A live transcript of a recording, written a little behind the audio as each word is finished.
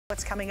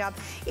What's coming up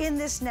in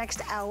this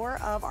next hour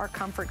of our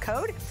comfort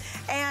code.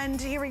 And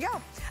here we go.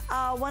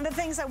 One of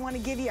the things I want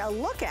to give you a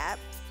look at,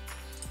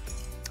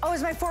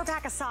 is my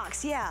 4-pack of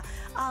socks. Yeah.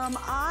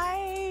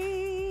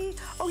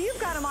 Oh, you've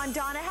got them on,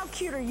 Donna. How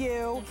cute are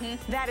you?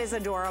 That is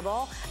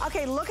adorable.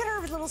 Okay, look at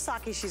her little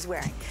sockies she's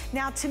wearing.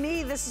 Now, to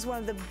me, this is one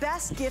of the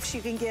best gifts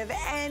you can give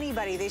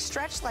anybody. They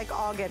stretch like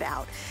all get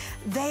out.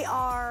 They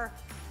are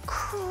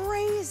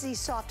crazy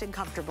soft and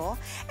comfortable,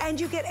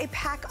 and you get a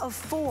pack of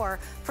 4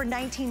 for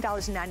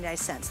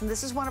 $19.99. And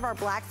this is one of our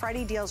Black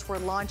Friday deals we're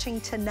launching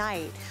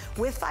tonight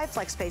with 5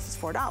 flex space. It's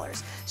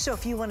 $4. So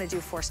if you want to do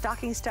 4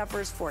 stocking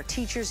stuffers, 4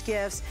 teachers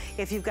gifts,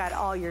 if you've got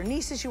all your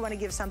nieces you want to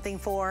give something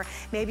for,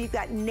 maybe you've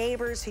got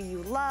neighbors who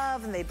you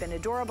love and they've been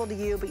adorable to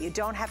you, but you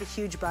don't have a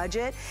huge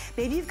budget.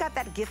 Maybe you've got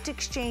that gift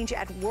exchange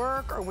at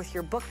work or with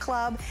your book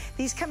club.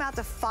 These come out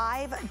to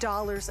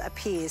 $5 a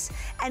piece,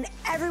 and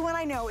everyone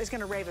I know is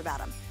going to rave about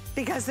them,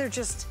 because they're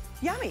just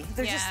yummy.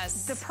 They're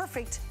just the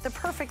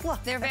perfect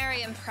look. They're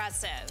very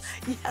impressive.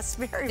 Yes,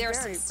 they're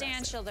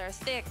substantial, impressive. they're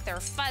thick, they're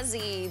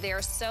fuzzy,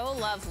 they're so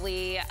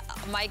lovely.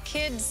 My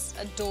kids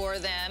adore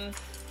them.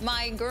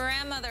 My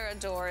grandmother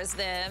adores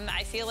them.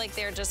 I feel like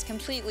they're just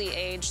completely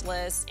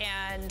ageless.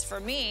 And for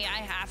me, I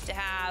have to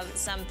have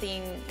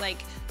something like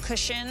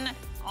cushion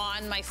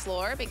on my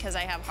floor because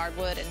I have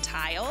hardwood and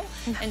tile.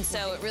 And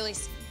so it really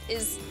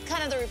is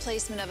kind of the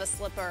replacement of a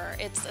slipper.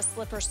 It's a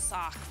slipper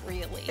sock,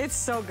 really. It's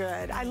so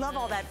good. I love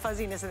all that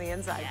fuzziness on the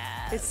inside.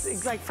 Yes.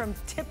 It's like from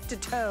tip to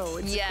toe.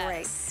 It's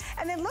great.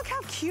 And then look how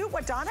cute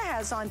what Donna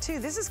has on too.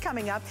 This is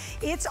coming up.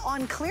 It's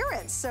on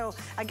clearance. So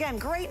again,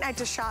 great night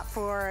to shop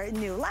for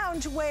new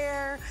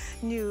loungewear,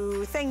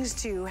 new things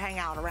to hang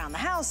out around the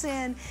house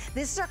in.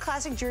 This is our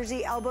classic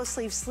jersey elbow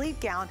sleeve sleep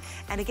gown.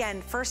 And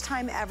again, first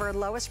time ever,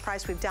 lowest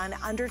price we've done,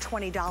 under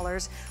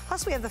 $20.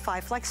 Plus we have the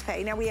 5 flex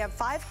pay. Now we have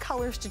 5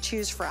 colors to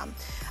choose from.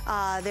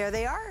 There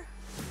they are.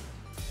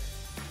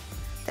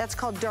 That's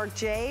called dark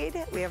jade.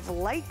 We have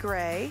light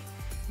gray.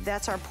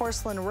 That's our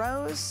porcelain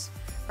rose,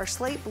 our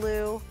slate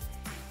blue,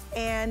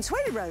 and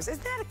suede rose.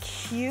 Isn't that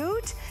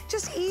cute?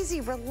 Just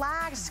easy,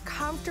 relaxed,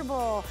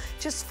 comfortable,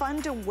 just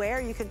fun to wear.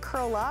 You can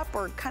curl up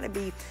or kind of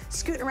be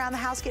scooting around the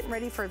house getting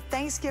ready for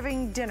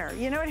Thanksgiving dinner.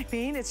 You know what I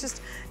mean? It's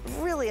just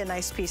really a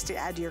nice piece to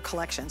add to your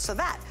collection. So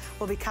that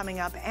will be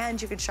coming up,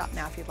 and you can shop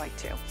now if you'd like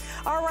to.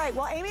 All right,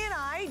 well, Amy and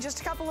I, just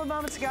a couple of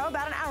moments ago,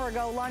 about an hour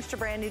ago, launched a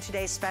brand new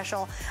Today's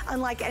Special.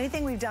 Unlike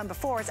anything we've done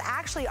before, it's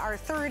actually our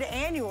 3rd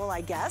annual,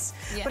 I guess.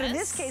 Yes. But in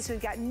this case, we've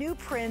got new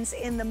prints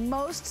in the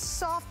most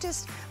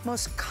softest,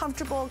 most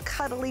comfortable,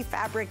 cuddly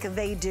fabric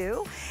they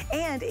do.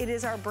 And it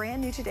is our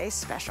brand new Today's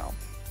Special.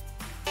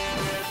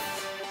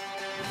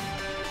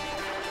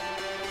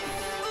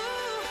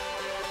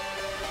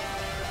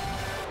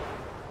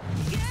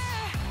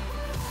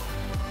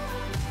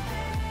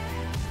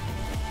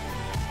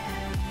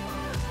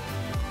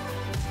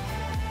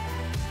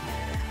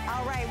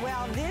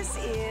 Well, this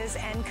is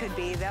and could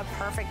be the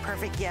perfect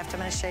gift. I'm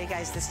going to show you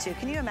guys this too.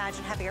 Can you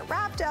imagine having it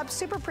wrapped up,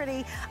 super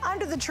pretty,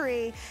 under the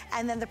tree,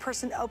 and then the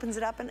person opens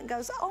it up and it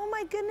goes, oh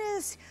my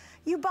goodness,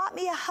 you bought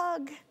me a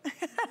hug.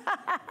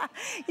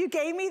 You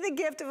gave me the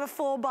gift of a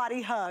full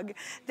body hug.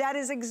 That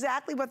is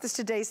exactly what this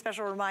Today's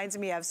Special reminds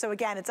me of. So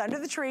again, it's under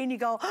the tree and you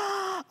go,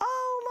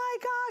 oh my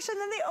gosh, and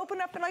then they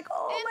open up and like,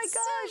 oh my gosh. It's so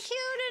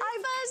cute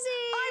and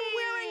fuzzy. I'm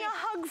wearing a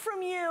hug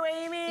from you,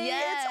 Amy.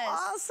 Yes. It's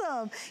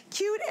awesome.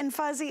 Cute and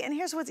fuzzy, and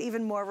here's what's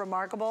even more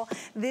remarkable.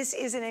 This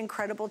is an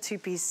incredible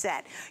 2-piece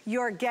set.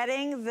 You're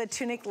getting the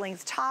tunic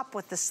length top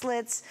with the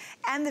slits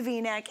and the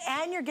V-neck,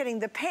 and you're getting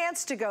the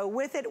pants to go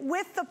with it,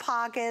 with the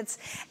pockets,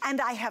 and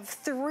I have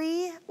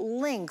 3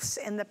 lengths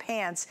in the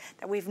pants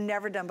that we've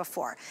never done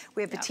before.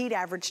 We have petite,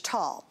 average,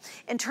 tall.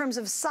 In terms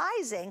of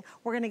sizing,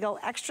 we're gonna go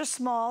extra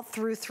small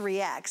through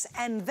 3X.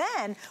 And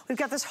then we've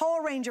got this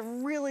whole range of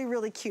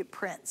really cute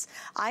prints.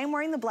 I am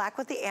wearing the black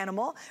with the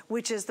animal,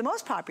 which is the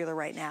most popular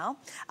right now.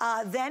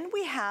 Then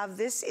we have,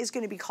 this is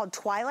gonna be called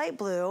Twilight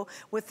Blue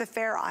with the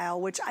Fair Isle,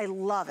 which I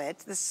love it.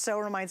 This so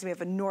reminds me of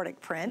a Nordic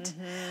print.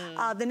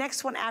 The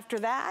next one after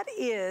that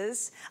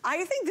is,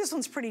 I think this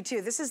one's pretty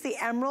too. This is the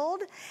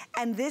Emerald,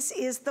 and this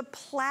is the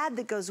plaid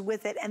that goes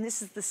with it, and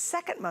this is the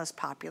 2nd most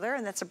popular,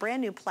 and that's a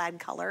brand new plaid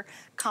color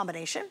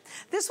combination.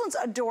 This one's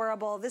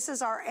adorable. This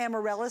is our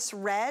Amaryllis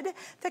Red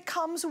that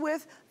comes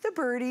with the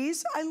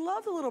birdies. I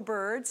love the little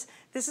birds.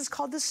 This is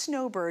called the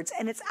Snowbirds,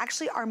 and it's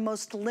actually our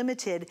most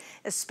limited,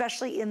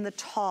 especially in the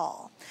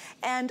tall.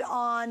 And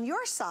on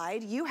your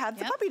side, you have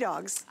the puppy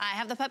dogs. I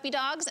have the puppy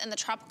dogs and the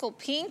tropical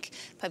pink.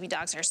 Puppy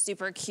dogs are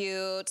super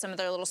cute. Some of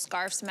their little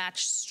scarves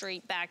match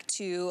straight back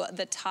to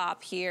the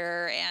top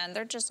here, and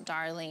they're just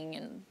darling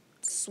and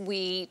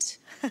sweet.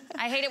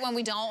 I hate it when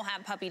we don't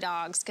have puppy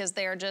dogs because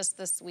they're just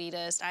the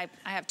sweetest. I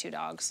have 2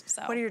 dogs,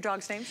 so. What are your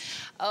dogs' names?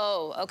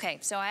 Oh, okay.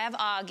 So I have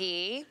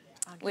Augie,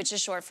 which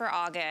is short for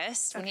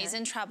August. When he's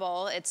in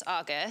trouble, it's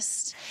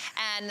August.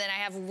 And then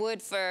I have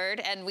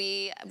Woodford, and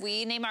we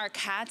name our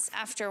cats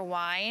after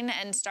wine,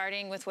 and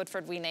starting with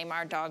Woodford, we name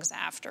our dogs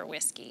after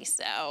whiskey.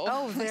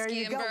 So there whiskey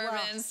you and go. bourbon.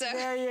 Well, so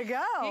there you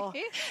go. there he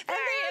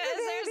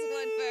is. There's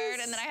Woodford. Bird,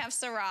 and then I have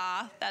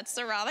Sarah. That's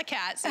Sarah the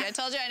cat. See, I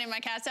told you I named my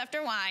cats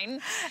after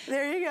wine.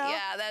 There you go.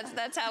 Yeah,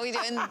 that's how we do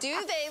it. And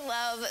do they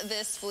love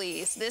this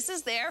fleece? This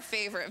is their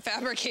favorite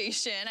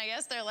fabrication. I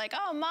guess they're like,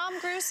 oh, Mom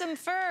grew some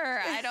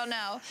fur. I don't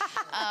know.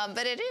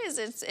 But it is.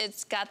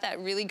 It's got that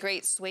really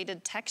great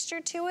suede texture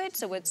to it.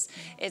 So it's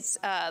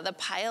the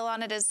pile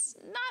on it is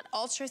not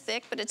ultra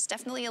thick, but it's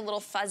definitely a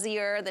little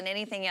fuzzier than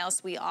anything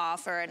else we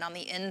offer. And on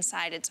the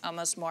inside, it's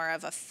almost more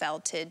of a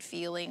felted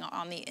feeling.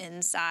 On the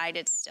inside,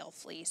 it's still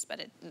fleece,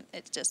 but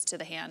it's just to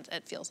the hand,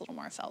 it feels a little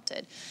more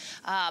felted.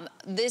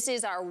 This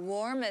is our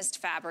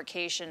warmest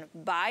fabrication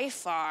by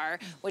far,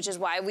 which is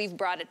why we've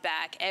brought it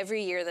back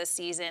every year this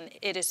season.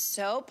 It is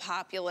so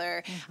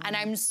popular, and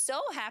I'm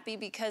so happy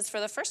because for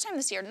the first time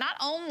this year, not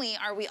only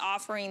are we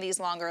offering these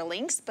longer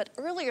lengths, but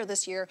earlier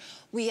this year,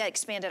 we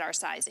expanded our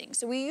sizing.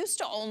 So we used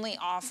to only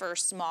offer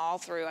small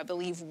through, I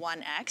believe,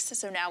 1X.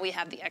 So now we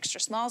have the extra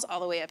smalls all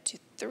the way up to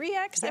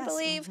 3X, I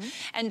believe.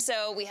 And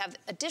so we have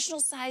additional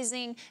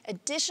sizing,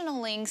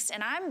 additional lengths,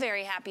 and I'm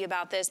very happy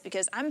about this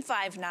because I'm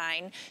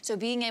 5'9", so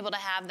being able to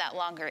have that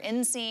longer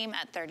inseam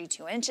at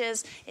 32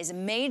 inches is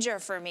major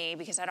for me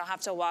because I don't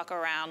have to walk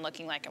around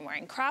looking like I'm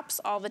wearing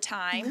crops all the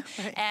time,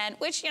 and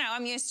which, you know,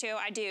 I'm used to,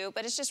 I do,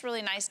 but it's just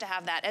really nice to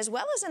have that, as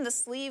well as in the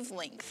sleeve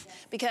length,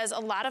 because a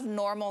lot of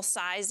normal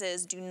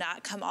sizes do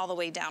not come all the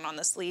way down on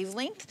the sleeve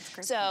length,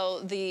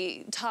 so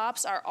the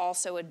tops are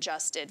also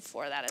adjusted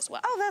for that as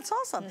well. Oh, that's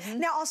awesome.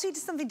 Now, also you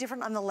did something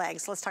different on the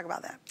legs. Let's talk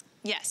about that.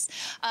 Yes,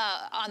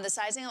 on the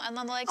sizing and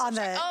on the legs. On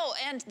the, oh,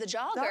 and the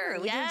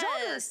jogger.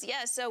 Yes,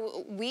 yes.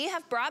 So we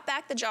have brought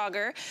back the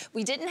jogger.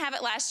 We didn't have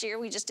it last year.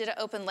 We just did an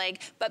open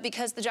leg. But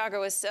because the jogger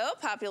was so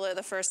popular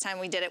the first time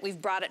we did it,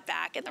 we've brought it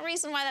back. And the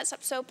reason why that's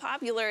so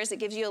popular is it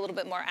gives you a little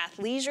bit more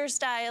athleisure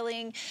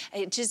styling.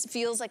 It just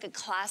feels like a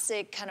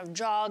classic kind of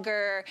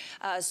jogger,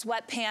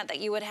 sweatpant that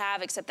you would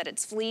have, except that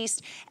it's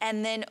fleeced.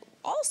 And then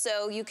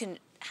also you can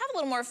have a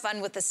little more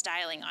fun with the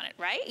styling on it,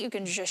 right? You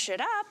can zhush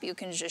it up, you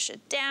can zhush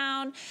it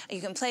down,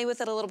 you can play with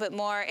it a little bit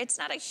more. It's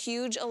not a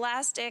huge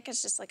elastic,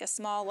 it's just like a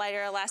small,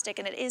 lighter elastic,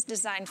 and it is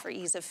designed for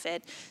ease of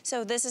fit.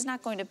 So this is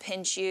not going to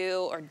pinch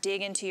you or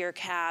dig into your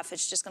calf.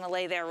 It's just gonna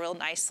lay there real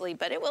nicely,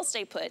 but it will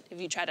stay put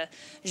if you try to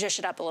zhush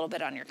it up a little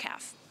bit on your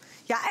calf.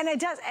 Yeah, and it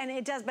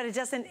does, but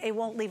it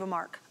won't leave a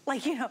mark.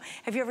 Like, you know,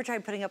 have you ever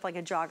tried putting up like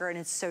a jogger and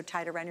it's so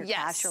tight around your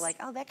calves, you're like,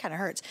 oh, that kind of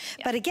hurts.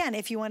 But again,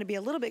 if you want to be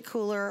a little bit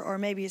cooler, or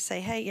maybe you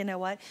say, hey, you know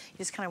what, you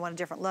just kind of want a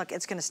different look,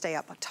 it's going to stay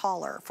up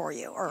taller for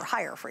you or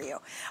higher for you.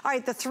 All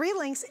right, the 3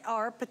 lengths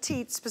are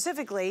petite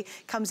specifically,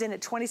 comes in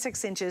at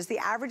 26 inches. The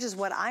average is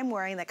what I'm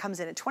wearing that comes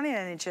in at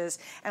 29 inches,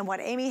 and what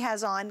Amy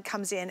has on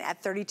comes in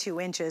at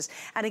 32 inches.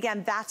 And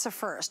again, that's a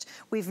first.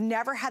 We've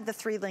never had the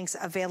 3 lengths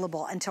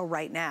available until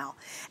right now.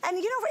 And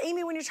you know,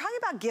 Amy, when you're talking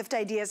about gift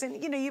ideas,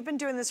 and you know, you've been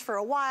doing this for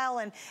a while,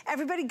 and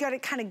everybody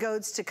kind of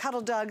goes to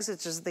Cuddl Duds,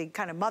 which is the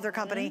kind of mother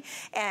company,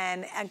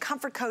 and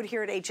Comfort Code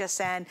here at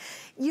HSN.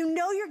 You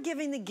know you're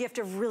giving the gift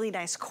of really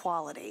nice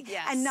quality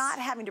and not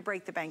having to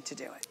break the bank to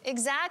do it.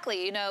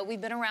 Exactly. You know,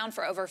 we've been around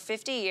for over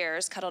 50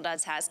 years, Cuddl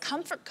Duds has.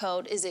 Comfort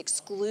Code is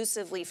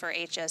exclusively for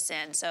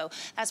HSN, so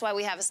that's why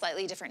we have a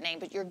slightly different name,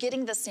 but you're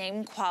getting the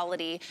same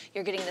quality,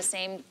 you're getting the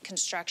same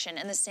construction,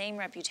 and the same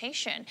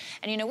reputation.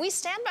 And you know, we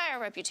stand by our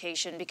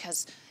reputation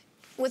because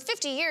with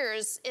 50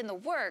 years in the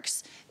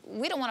works,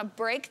 we don't want to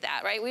break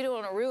that, right? We don't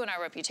want to ruin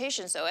our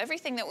reputation. So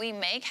everything that we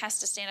make has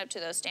to stand up to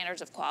those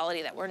standards of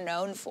quality that we're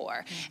known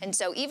for. And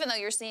so even though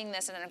you're seeing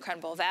this at an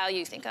incredible value,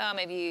 you think, oh,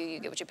 maybe you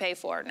get what you pay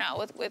for.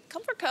 No, with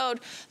Comfort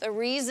Code, the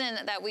reason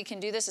that we can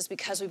do this is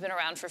because we've been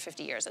around for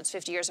 50 years. That's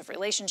 50 years of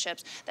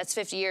relationships. That's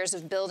 50 years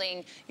of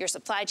building your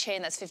supply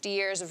chain. That's 50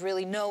 years of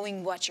really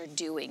knowing what you're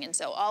doing. And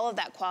so all of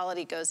that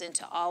quality goes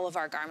into all of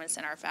our garments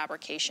and our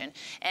fabrication.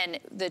 And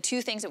the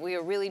 2 things that we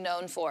are really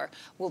known for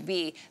will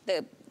be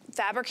the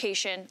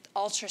fabrication,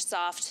 ultra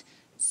soft,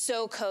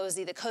 so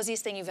cozy, the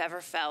coziest thing you've ever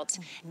felt,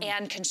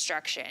 and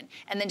construction.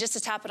 And then just to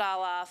top it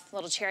all off,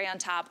 little cherry on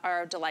top,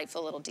 are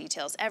delightful little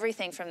details.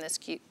 Everything from this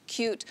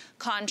cute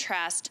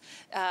contrast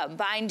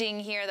binding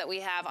here that we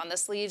have on the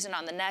sleeves and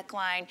on the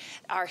neckline,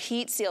 our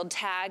heat sealed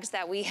tags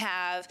that we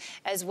have,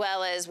 as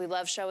well as we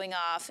love showing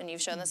off, and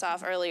you've shown this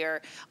off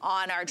earlier,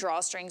 on our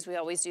drawstrings, we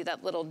always do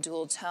that little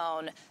dual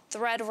tone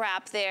thread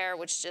wrap there,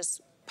 which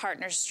just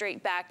partners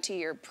straight back to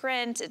your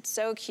print. It's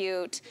so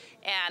cute,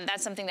 and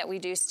that's something that we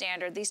do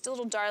standard. These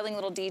little darling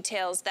little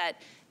details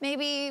that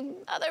maybe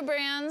other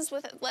brands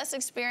with less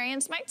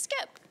experience might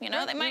skip. You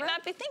know, they might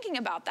not be thinking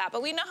about that,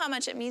 but we know how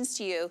much it means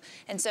to you,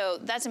 and so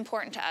that's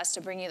important to us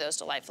to bring you those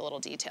delightful little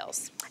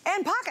details.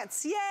 And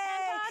pockets, yay!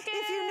 And pockets.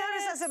 If you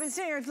notice, as I've been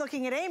sitting here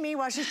looking at Amy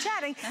while she's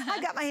chatting,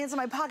 I've got my hands in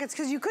my pockets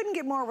because you couldn't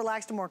get more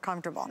relaxed and more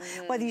comfortable.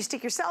 Whether you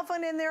stick your cell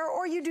phone in there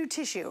or you do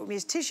tissue. I mean,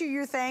 is tissue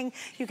your thing?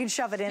 You can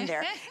shove it in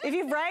there. If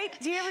you, right?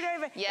 Do you ever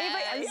do it?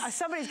 Yes.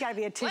 Somebody's got to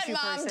be a tissue person.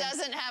 What mom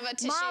doesn't have a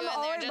tissue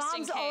in there just in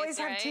Moms case, always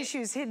have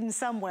tissues hidden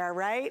somewhere,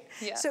 right?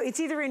 Yeah. So it's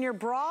either in your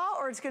bra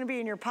or it's going to be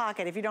in your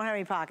pocket if you don't have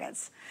any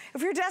pockets.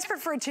 If you're desperate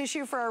for a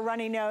tissue for a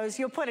runny nose,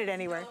 you'll put it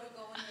anywhere.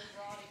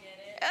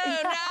 Oh, no, yeah,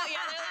 they're like,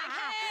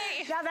 hey,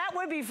 funny. Now that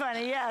would be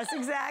funny, yes,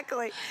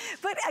 exactly.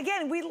 But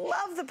again, we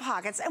love the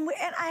pockets, and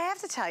I have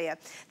to tell you,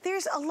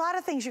 there's a lot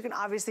of things you can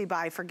obviously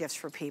buy for gifts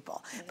for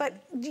people, but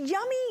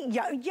yummy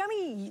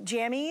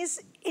jammies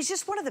is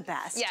just one of the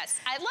best. Yes,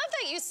 I love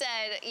that you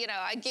said, you know,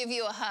 I'd give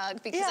you a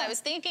hug, because I was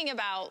thinking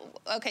about,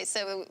 okay,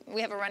 so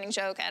we have a running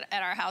joke at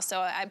our house. So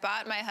I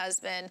bought my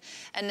husband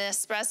an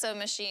espresso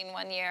machine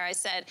one year. I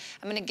said,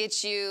 I'm gonna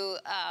get you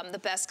the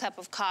best cup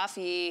of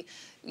coffee,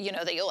 you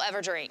know, that you'll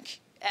ever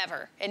drink.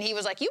 Ever. And he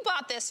was like, you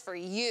bought this for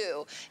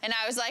you. And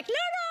I was like, no,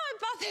 I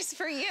bought this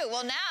for you.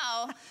 Well,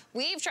 now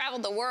we've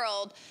traveled the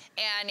world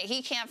and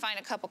he can't find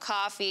a cup of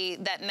coffee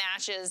that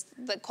matches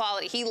the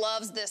quality. He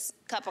loves this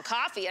cup of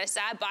coffee. I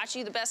said, I bought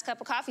you the best cup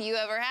of coffee you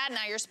ever had.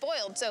 Now you're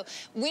spoiled. So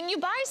when you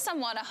buy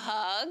someone a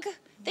hug,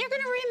 they're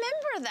gonna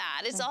remember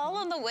that. It's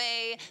all in the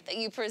way that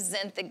you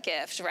present the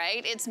gift,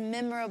 right? It's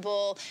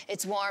memorable,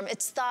 it's warm,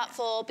 it's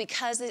thoughtful,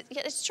 because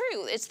it's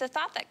true. It's the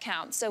thought that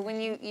counts. So when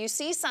you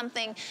see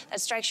something that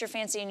strikes your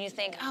fancy and you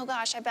think, oh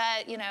gosh, I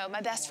bet, you know, my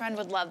best friend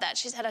would love that.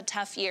 She's had a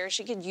tough year,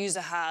 she could use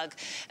a hug.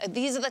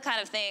 These are the kind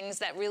of things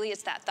that really,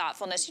 it's that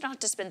thoughtfulness. You don't have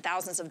to spend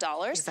thousands of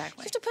dollars.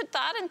 Exactly. You have to put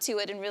thought into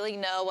it and really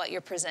know what you're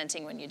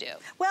presenting when you do.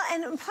 Well,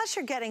 and plus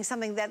you're getting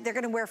something that they're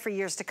gonna wear for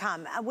years to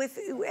come. With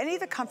any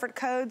of the comfort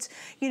codes,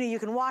 you know, you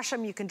can wash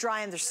them, you can dry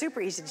them, they're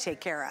super easy to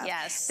take care of.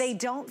 Yes. They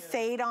don't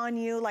fade on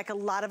you like a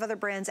lot of other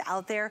brands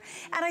out there.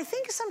 And I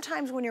think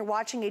sometimes when you're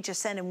watching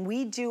HSN and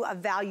we do a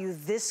value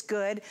this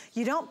good,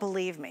 you don't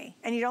believe me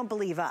and you don't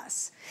believe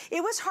us.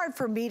 It was hard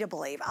for me to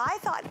believe. I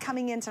thought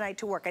coming in tonight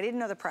to work, I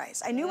didn't know the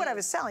price. I knew what I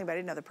was selling, but I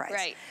didn't know the price.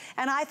 Right.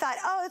 And I thought,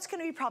 oh, it's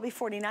gonna be probably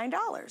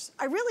 $49.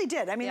 I really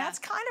did. I mean, that's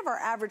kind of our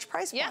average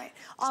price point.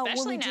 Especially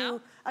when we now.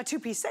 do a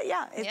two-piece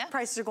set,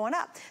 prices are going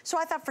up. So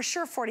I thought for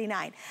sure $49.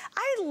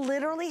 I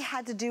literally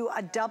had to do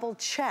a double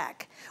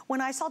check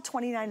when I saw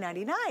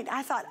 $29.99.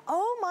 I thought,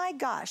 oh my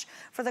gosh,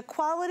 for the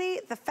quality,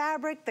 the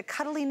fabric, the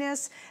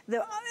cuddliness,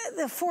 the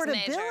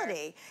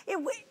affordability,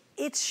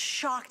 it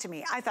shocked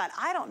me. I thought,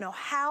 I don't know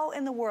how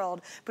in the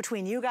world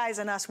between you guys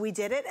and us we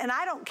did it, and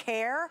I don't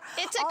care.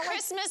 It's a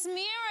Christmas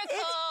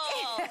miracle.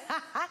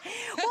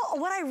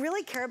 Well, what I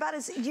really care about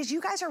is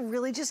you guys are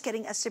really just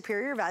getting a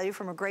superior value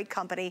from a great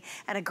company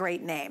and a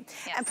great name.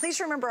 Yes. And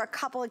please remember a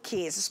couple of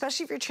keys,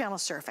 especially if you're channel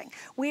surfing.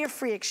 We have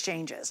free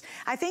exchanges.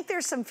 I think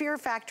there's some fear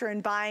factor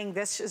in buying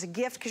this as a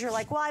gift because you're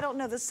like, well, I don't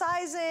know the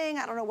sizing,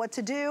 I don't know what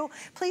to do.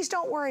 Please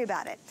don't worry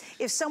about it.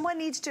 If someone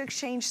needs to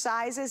exchange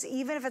sizes,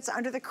 even if it's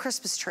under the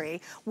Christmas tree,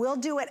 we'll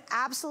do it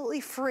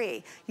absolutely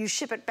free. You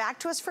ship it back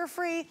to us for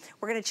free.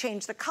 We're gonna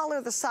change the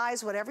color, the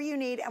size, whatever you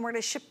need, and we're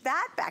gonna ship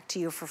that back to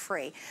you for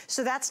free.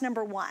 So that's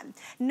number one.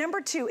 Number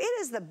two,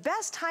 it is the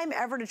best time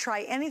ever to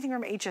try anything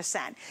from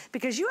HSN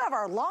because you have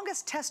our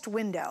longest test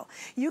window.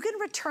 You can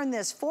return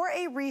this for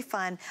a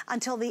refund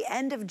until the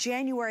end of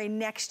January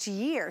next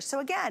year.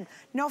 So again,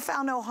 no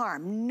foul, no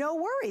harm, no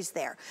worries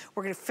there.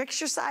 We're gonna fix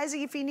your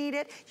sizing if you need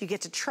it. You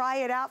get to try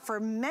it out for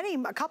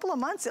a couple of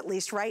months at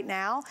least right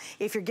now.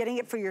 If you're getting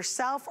it for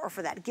yourself or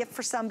for that gift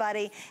for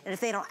somebody, and if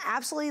they don't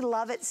absolutely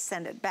love it,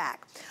 send it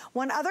back.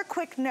 One other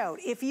quick note,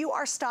 if you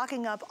are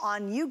stocking up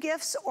on new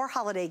gifts or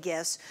holiday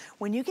gifts,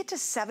 when you get to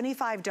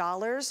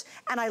 $75,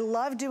 and I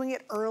love doing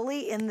it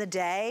early in the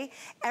day,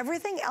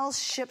 everything else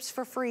ships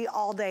for free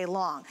all day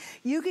long.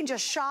 You can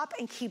just shop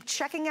and keep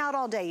checking out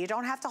all day. You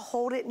don't have to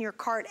hold it in your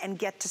cart and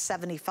get to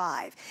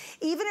 75.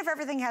 Even if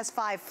everything has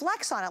 5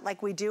 flex on it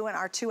like we do in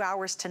our 2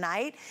 hours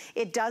tonight,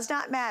 it does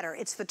not matter.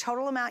 It's the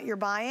total amount you're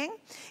buying.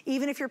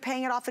 Even if you're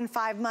paying it off in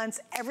 5 months,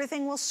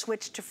 everything will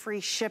switch to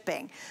free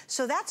shipping.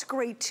 So that's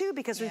great too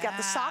because we've got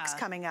the socks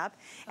coming up.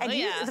 And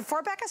the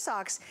 4-pack of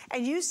socks,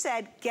 and you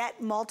said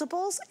get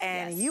multiples,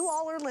 and you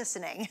all are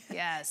listening.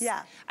 Yes.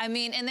 I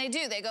mean, and they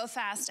do. They go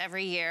fast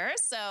every year.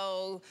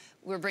 So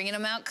we're bringing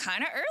them out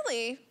kind of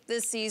early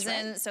this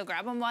season. So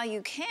grab them while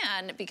you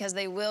can because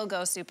they will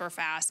go super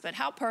fast. But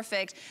how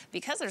perfect,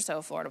 because they're so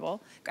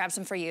affordable, grab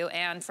some for you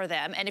and for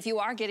them. And if you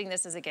are getting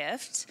this as a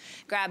gift,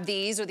 grab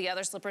these or the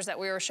other slippers that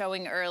we were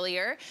showing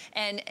earlier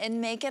and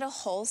make it a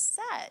whole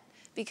set.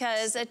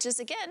 Because it just,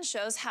 again,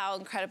 shows how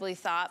incredibly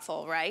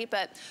thoughtful, right?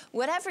 But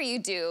whatever you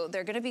do,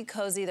 they're gonna be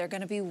cozy, they're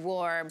gonna be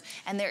warm,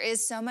 and there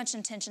is so much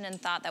intention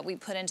and thought that we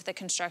put into the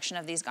construction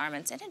of these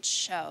garments, and it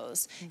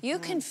shows. You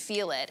can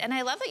feel it. And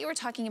I love that you were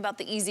talking about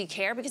the easy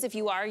care, because if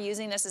you are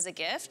using this as a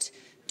gift,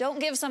 don't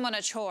give someone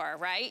a chore,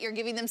 right? You're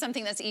giving them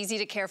something that's easy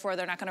to care for.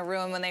 They're not gonna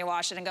ruin when they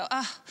wash it and go,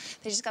 oh,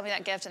 they just got me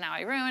that gift and now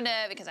I ruined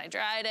it because I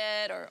dried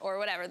it or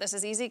whatever. This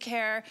is easy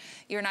care.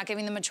 You're not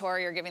giving them a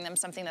chore. You're giving them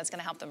something that's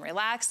gonna help them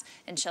relax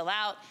and chill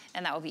out,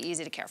 and that will be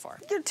easy to care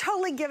for. You're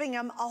totally giving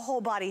them a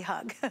whole body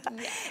hug.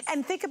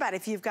 And think about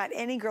if you've got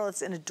any girl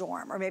that's in a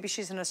dorm, or maybe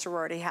she's in a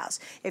sorority house.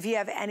 If you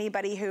have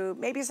anybody who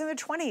maybe is in their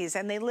 20s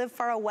and they live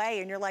far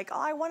away and you're like, oh,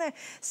 I wanna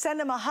send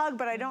them a hug,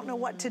 but I don't know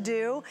what to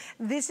do.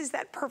 This is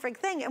that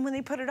perfect thing. And when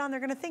they put it on, they're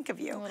gonna think of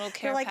you. A little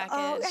care They're like, package,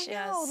 oh, I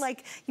know. yes.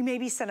 Like, you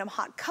maybe send them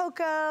hot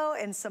cocoa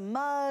and some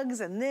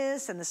mugs and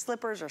this and the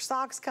slippers or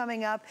socks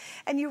coming up.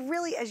 And you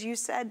really, as you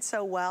said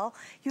so well,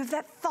 you have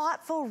that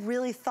thoughtful,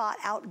 really thought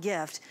out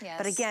gift. Yes.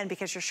 But again,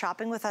 because you're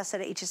shopping with us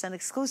at HSN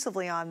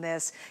exclusively on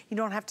this, you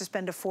don't have to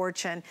spend a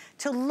fortune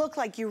to look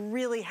like you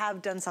really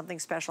have done something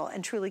special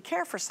and truly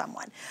care for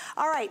someone.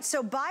 All right,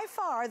 so by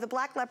far, the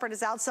black leopard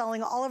is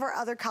outselling all of our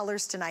other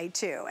colors tonight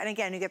too. And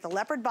again, you get the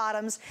leopard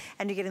bottoms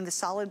and you're getting the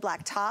solid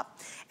black top.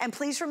 And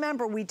please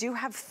remember, we do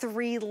have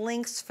 3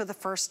 lengths for the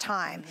first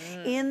time.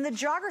 In the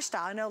jogger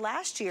style, I know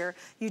last year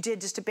you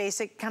did just a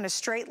basic kind of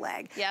straight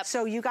leg. Yep.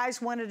 So you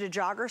guys wanted a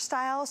jogger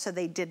style, so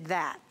they did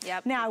that.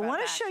 Yep, now I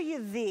want to show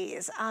you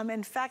these.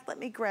 In fact, let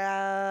me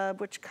grab,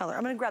 which color?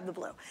 I'm going to grab the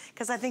blue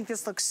because I think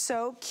this looks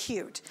so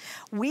cute.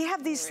 We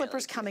have these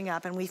slippers coming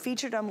up and we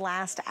featured them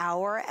last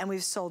hour and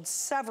we've sold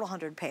several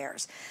hundred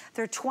pairs.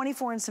 They're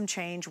 24 and some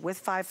change with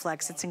 5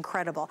 flex. It's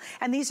incredible.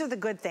 And these are the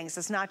good things.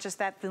 It's not just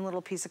that thin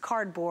little piece of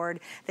cardboard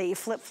that you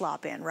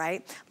flip-flop in,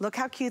 right? Look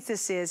how cute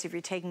this is if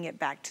you're taking it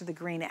back to the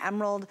green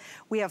emerald.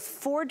 We have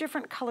 4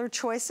 different color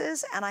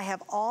choices and I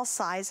have all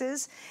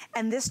sizes.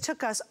 And this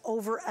took us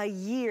over a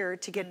year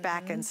to get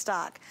back in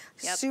stock.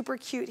 Yep. Super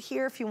cute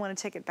here if you want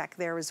to take it back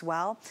there as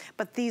well.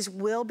 But these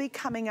will be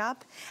coming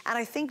up. And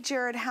I think,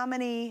 Jared, how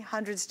many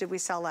hundreds did we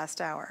sell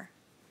last hour?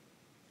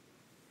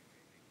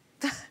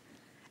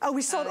 Oh,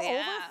 we sold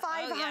over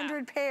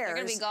 500 pairs. They're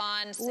gonna be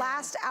gone soon.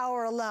 Last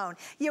hour alone.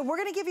 Yeah, we're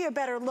gonna give you a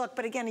better look,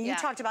 but again, you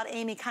talked about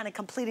Amy kind of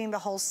completing the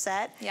whole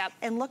set. Yep.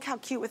 And look how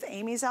cute with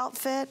Amy's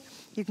outfit.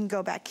 You can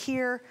go back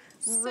here.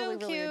 Really,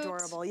 really cute.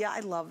 adorable. Yeah, I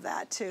love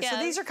that too. Yeah. So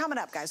these are coming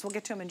up, guys. We'll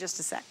get to them in just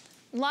a sec.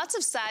 Lots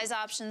of size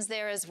options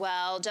there as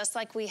well, just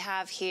like we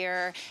have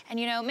here. And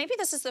you know, maybe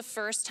this is the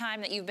first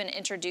time that you've been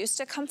introduced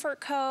to Comfort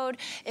Code.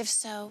 If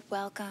so,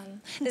 welcome.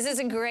 This is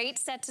a great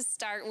set to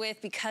start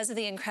with because of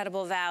the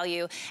incredible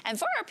value. And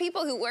for our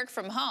people who work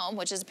from home,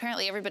 which is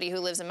apparently everybody who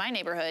lives in my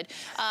neighborhood,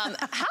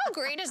 how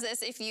great is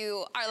this if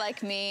you are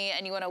like me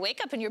and you want to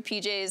wake up in your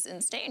PJs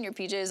and stay in your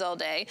PJs all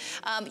day?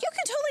 You can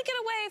totally get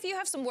away if you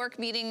have some work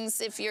meetings,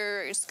 if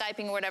you're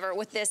Skyping or whatever,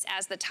 with this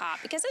as the top,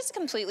 because it's a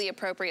completely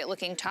appropriate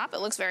looking top.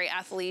 It looks very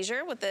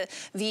athleisure with the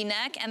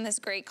V-neck and this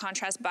great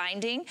contrast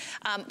binding.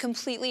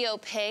 Completely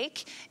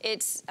opaque.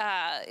 It's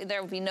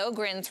there will be no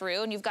grin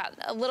through, and you've got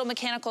a little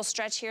mechanical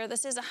stretch here.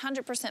 This is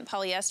 100%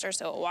 polyester,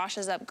 so it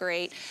washes up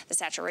great. The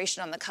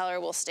saturation on the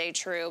color will stay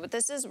true, but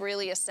this is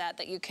really a set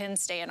that you can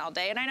stay in all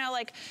day. And I know,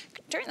 like,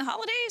 during the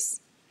holidays,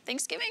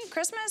 Thanksgiving,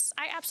 Christmas,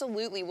 I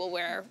absolutely will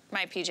wear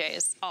my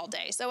PJs all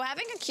day. So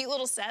having a cute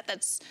little set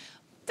that's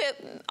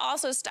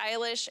also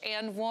stylish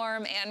and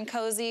warm and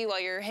cozy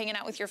while you're hanging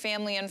out with your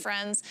family and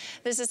friends,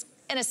 this is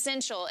an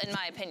essential, in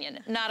my opinion,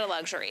 not a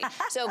luxury.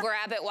 So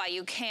grab it while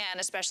you can,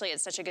 especially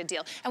it's such a good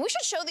deal. And we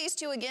should show these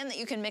two again that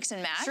you can mix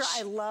and match. Sure,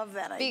 I love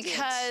that idea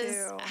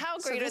because how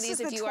great are these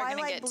if you are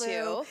going to get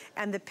two?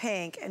 And the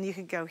pink, and you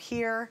could go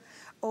here,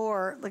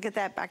 or look at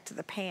that, back to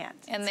the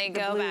pants. And they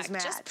go back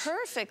just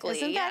perfectly.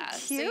 Isn't that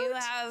cute? So you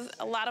have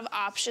a lot of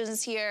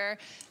options here.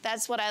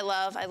 That's what I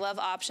love. I love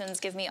options.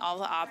 Give me all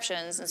the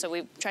options. And so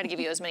we try to give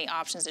you as many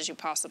options as you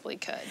possibly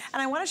could.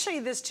 And I want to show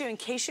you this too, in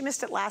case you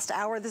missed it last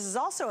hour. This is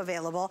also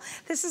available.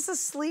 This is a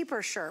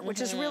sleeper shirt, which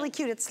is really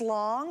cute. It's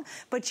long,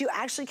 but you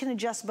actually can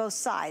adjust both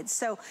sides.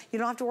 So you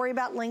don't have to worry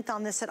about length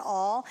on this at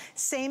all.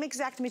 Same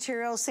exact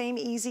material, same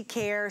easy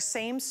care,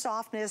 same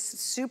softness,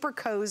 super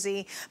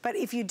cozy. But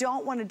if you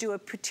don't want to do a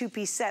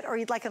 2-piece set, or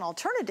you'd like an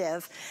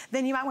alternative,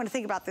 then you might want to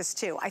think about this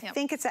too. I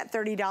think it's at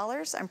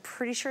 $30. I'm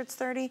pretty sure it's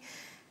 $30.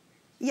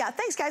 Yeah,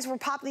 thanks guys. We're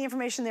popping the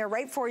information there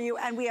right for you.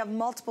 And we have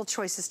multiple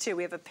choices too.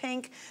 We have a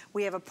pink,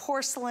 we have a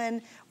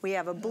porcelain, we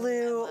have a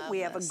blue, we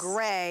have a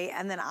gray,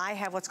 and then I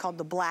have what's called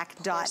the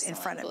black dot in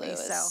front of me.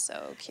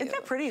 So cute. Isn't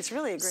that pretty? It's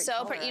really a great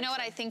color. Pretty. You know what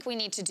I think we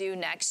need to do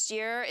next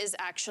year is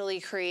actually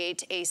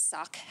create a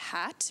sock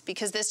hat,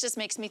 because this just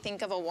makes me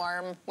think of a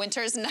warm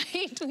winter's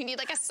night. We need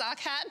like a sock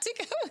hat to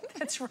go with it.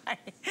 That's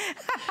right.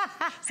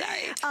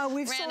 Sorry.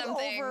 We've random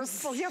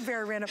sold over,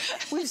 very random.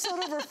 We've sold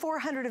over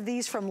 400 of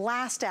these from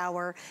last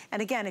hour.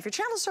 And again, if you're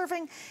channel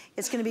surfing,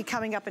 it's going to be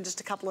coming up in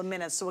just a couple of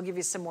minutes, so we'll give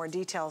you some more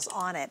details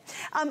on it.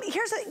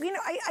 Here's a, you know,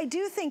 I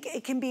do think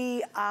it can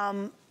be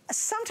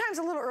sometimes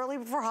a little early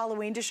before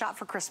Halloween to shop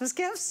for Christmas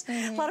gifts.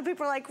 A lot of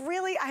people are like,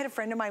 really? I had a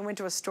friend of mine went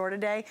to a store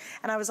today,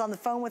 and I was on the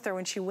phone with her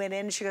when she went in,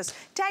 and she goes,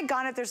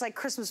 daggone it, there's like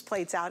Christmas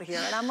plates out here.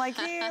 And I'm like,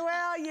 yeah,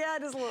 well, yeah,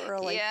 it is a little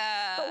early.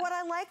 Yeah. But what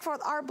I like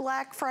for our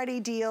Black Friday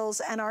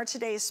deals and our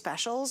today's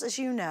specials, as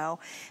you know,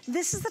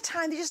 this is the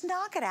time to just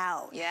knock it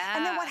out. Yeah.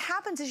 And then what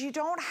happens is you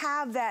don't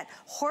have that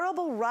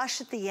horrible rush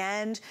at the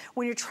end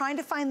when you're trying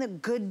to find the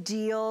good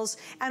deals,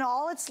 and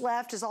all it's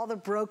left is all the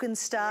broken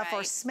stuff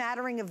or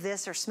smattering of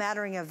this or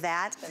smattering of of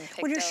that.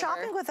 When you're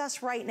shopping with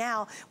us right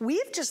now,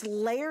 we've just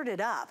layered it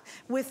up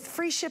with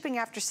free shipping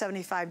after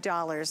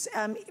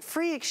 $75,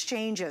 free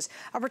exchanges,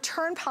 a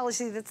return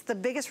policy that's the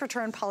biggest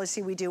return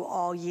policy we do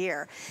all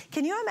year.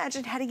 Can you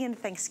imagine heading into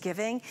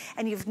Thanksgiving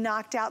and you've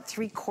knocked out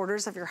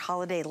 3/4 of your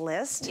holiday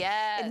list?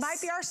 Yes. It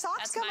might be our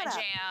socks coming up.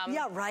 Jam.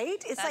 Yeah,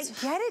 right? It's like,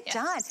 get it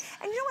done.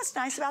 And you know what's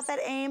nice about that,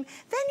 Aim?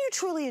 Then you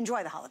truly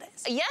enjoy the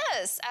holidays.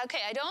 Yes. Okay,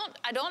 I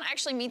don't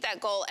actually meet that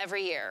goal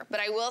every year, but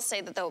I will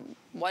say that the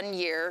one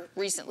year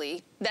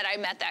recently that I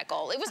met that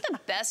goal, it was the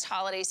best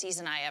holiday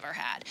season I ever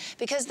had.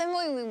 Because then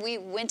when we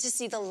went to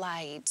see the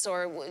lights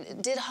or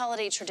did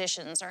holiday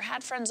traditions or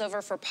had friends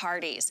over for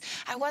parties,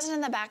 I wasn't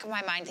in the back of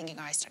my mind thinking,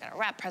 oh, I still gotta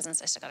wrap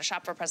presents, I still gotta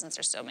shop for presents,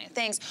 there's so many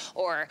things,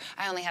 or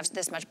I only have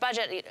this much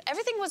budget.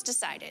 Everything was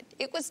decided.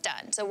 It was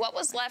done. So what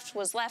was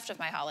left of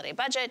my holiday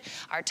budget.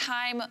 Our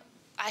time,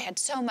 I had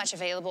so much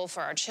available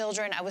for our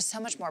children. I was so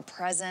much more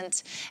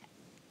present.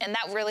 And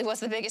that really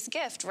was the biggest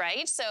gift,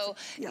 right? So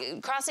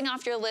crossing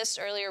off your list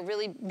earlier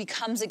really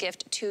becomes a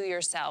gift to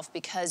yourself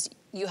because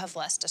you have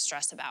less to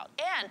stress about.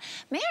 And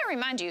may I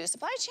remind you,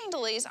 supply chain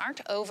delays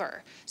aren't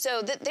over.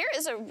 So there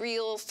is a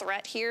real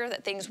threat here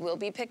that things will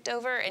be picked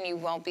over and you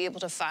won't be able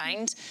to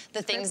find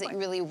the things that you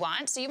really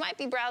want. So you might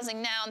be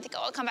browsing now and think,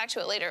 oh, I'll come back to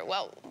it later.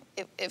 Well,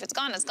 if it's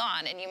gone, it's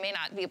gone. And you may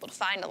not be able to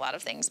find a lot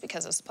of things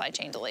because of supply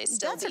chain delays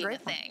still being a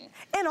thing.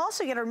 And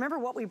also, you gotta remember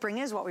what we bring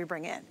is what we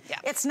bring in. Yeah.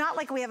 It's not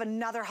like we have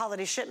another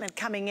holiday shipment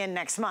coming in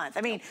next month.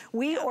 I mean,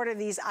 we order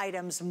these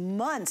items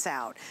months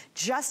out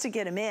just to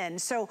get them in.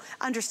 So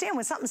understand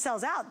when something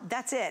sells out,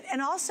 that's it. And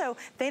also,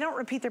 they don't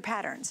repeat their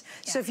patterns.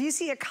 So if you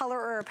see a color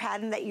or a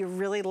pattern that you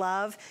really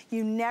love,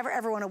 you never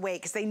ever want to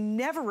wait because they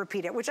never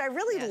repeat it, which I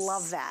really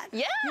love that.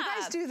 Yeah. You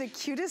guys do the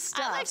cutest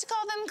stuff. I like to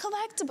call them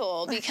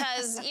collectible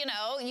because, you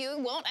know, you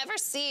won't ever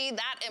see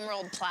that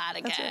emerald plaid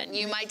again.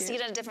 You might see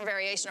it in a different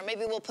variation, or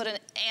maybe we'll put an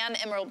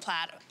emerald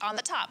plaid on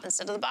the top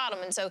instead of the bottom.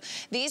 And so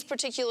these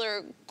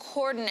particular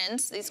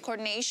coordinates, these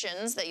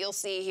coordinations that you'll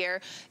see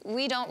here,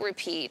 we don't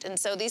repeat. And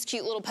so these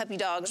cute little puppy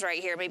dogs right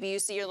here, maybe you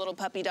see your little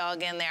puppy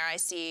dog in there. I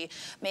see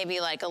maybe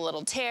like a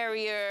little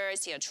terrier, I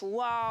see a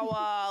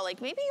chihuahua,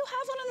 like maybe you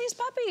have one of these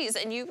puppies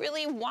and you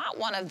really want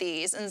one of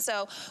these. And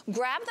so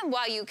grab them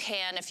while you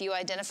can if you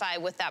identify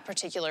with that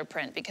particular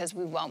print because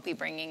we won't be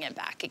bringing it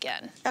back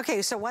again.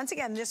 Okay, so once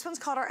again, this one's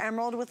called our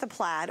emerald with the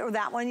plaid, or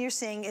that one you're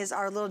seeing is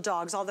our little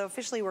dogs, although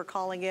officially we're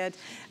calling it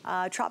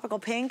tropical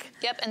pink.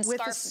 Yep, and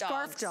with the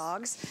scarf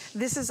dogs.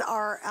 This is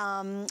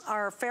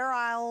our Fair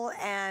Isle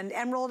and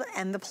emerald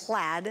and the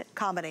plaid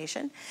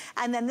combination.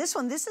 And then this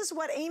one, this is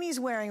what Amy's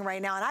wearing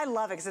right now, and I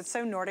love it because it's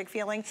so Nordic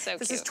feeling. So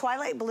this cute. is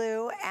Twilight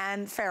Blue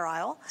and Fair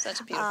Isle. Such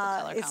a beautiful color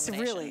combination.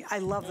 It's really, I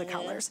love the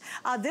colors.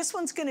 This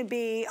one's gonna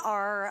be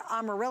our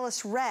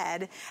Amaryllis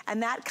Red,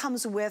 and that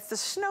comes with the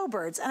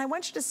snowbirds. And I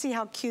want you to see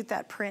how cute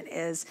that print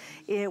is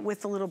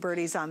with the little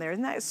birdies on there.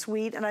 Isn't that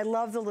sweet? And I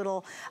love the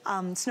little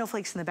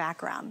snowflakes in the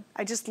background.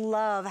 I just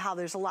love how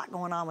there's a lot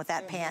going on with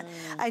that pant,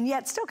 and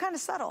yet still kind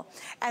of subtle.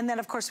 And then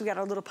of course we got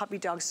our little puppy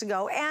dogs to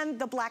go, and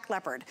the black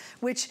leopard,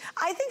 which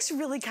I think is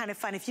really kind of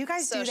fun. If you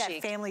guys do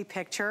that family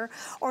picture,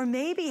 or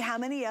maybe how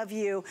many of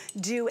you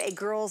do a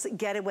girls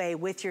getaway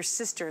with your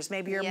sisters,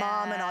 maybe your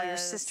mom and all your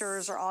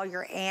sisters or all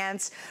your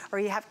aunts, or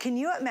you have, can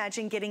you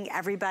imagine getting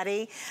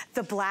everybody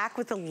the black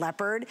with the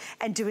leopard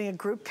and doing a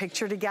group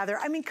picture together?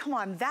 I mean, come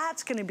on,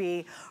 that's gonna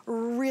be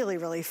really,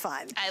 really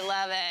fun. I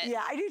love it.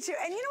 Yeah, I do too.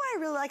 And you know what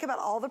I really like about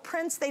all the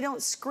prints? They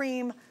don't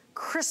scream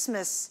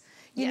Christmas.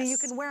 You know, you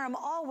can wear them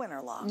all winter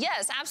long.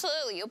 Yes,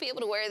 absolutely. You'll be able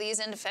to wear these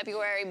into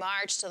February,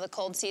 March till the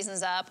cold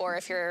season's up, or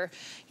if your,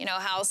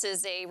 house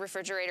is a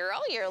refrigerator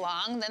all year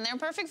long, then they're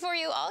perfect for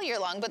you all year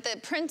long. But the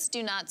prints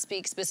do not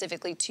speak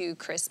specifically to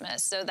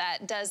Christmas, so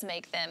that does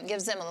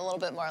gives them a little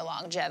bit more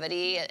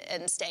longevity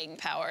and staying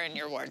power in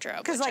your wardrobe.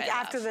 Because like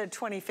after the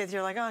 25th,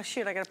 you're like, oh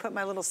shoot, I gotta put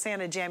my little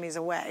Santa jammies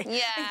away.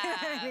 Yeah. You know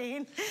what I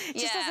mean? It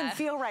just doesn't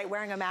feel right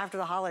wearing them after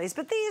the holidays.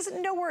 But these,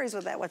 no worries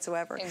with that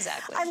whatsoever.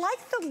 Exactly. I like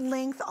the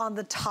length on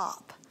the top.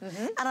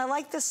 And I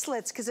like the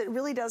slits because it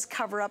really does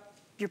cover up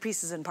your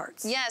pieces and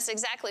parts. Yes,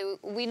 exactly.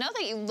 We know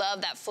that you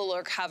love that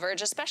fuller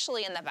coverage,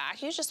 especially in the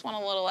back. You just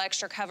want a little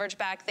extra coverage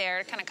back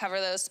there to kind of cover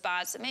those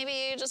spots that maybe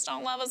you just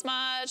don't love as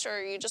much,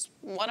 or you just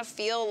want to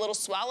feel a little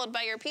swallowed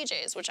by your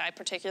PJs, which I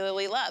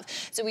particularly love.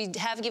 So we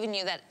have given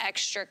you that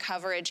extra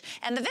coverage.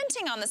 And the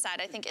venting on the side,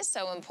 I think, is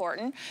so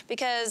important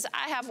because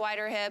I have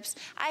wider hips.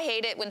 I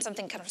hate it when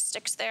something kind of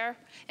sticks there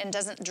and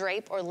doesn't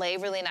drape or lay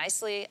really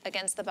nicely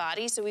against the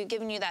body. So we've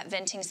given you that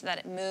venting so that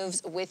it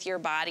moves with your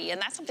body.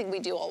 And that's something we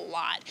do a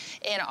lot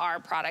in our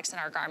products and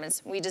our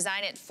garments. We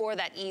design it for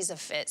that ease of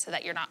fit so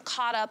that you're not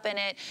caught up in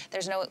it.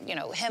 There's no,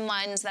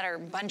 hemlines that are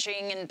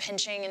bunching and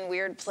pinching in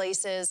weird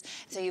places.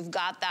 So you've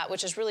got that,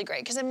 which is really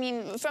great. Because I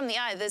mean, from the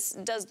eye, this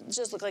does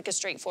just look like a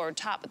straightforward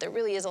top, but there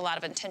really is a lot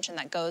of intention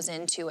that goes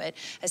into it,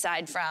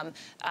 aside from,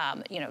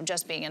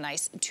 just being a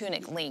nice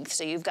tunic length.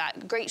 So you've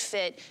got great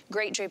fit,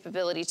 great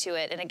drapeability to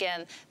it. And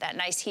again, that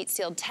nice heat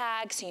sealed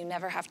tag, so you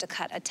never have to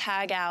cut a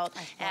tag out.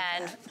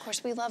 And of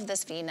course, we love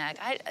this V-neck.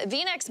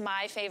 V-neck's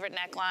my favorite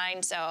neckline.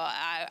 mine, so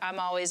I'm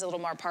always a little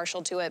more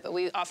partial to it, but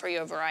we offer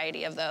you a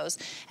variety of those.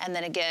 And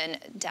then again,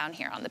 down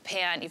here on the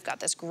pant, you've got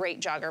this great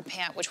jogger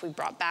pant, which we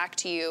brought back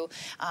to you.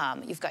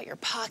 You've got your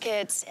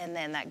pockets, and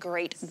then that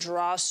great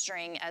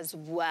drawstring as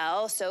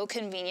well. So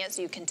convenient,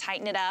 so you can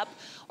tighten it up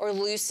or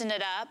loosen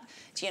it up.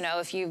 You know,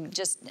 if you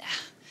just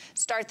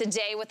start the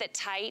day with it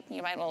tight,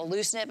 you might want to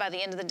loosen it by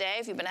the end of the day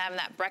if you've been having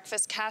that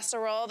breakfast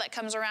casserole that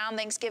comes around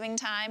Thanksgiving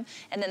time.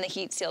 And then the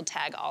heat seal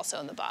tag also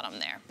in the bottom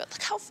there. But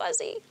look how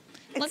fuzzy.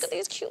 Look at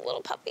these cute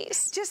little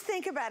puppies. Just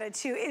think about it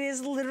too. It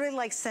is literally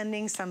like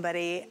sending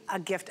somebody a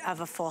gift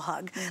of a full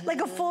hug,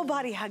 like a full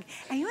body hug.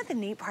 And you know what the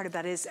neat part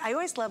about it is? I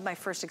always love my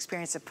first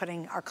experience of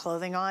putting our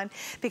clothing on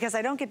because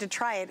I don't get to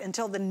try it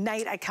until the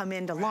night I come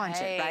in to launch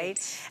it,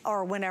 right?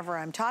 Or whenever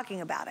I'm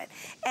talking about it.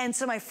 And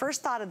so my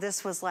first thought of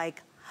this was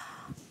like,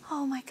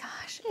 oh my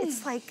gosh,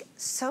 it's like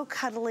so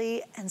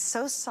cuddly and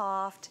so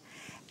soft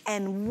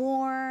and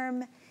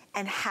warm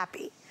and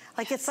happy.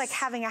 Like it's like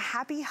having a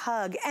happy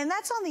hug. And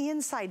that's on the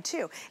inside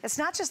too. It's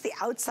not just the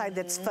outside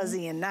that's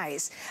fuzzy and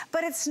nice,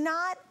 but it's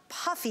not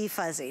puffy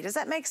fuzzy. Does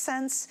that make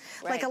sense?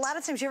 Right. Like a lot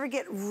of times you ever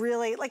get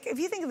really, like if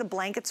you think of the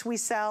blankets we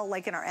sell,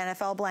 like in our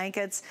NFL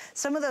blankets,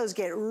 some of those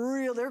get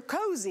real, they're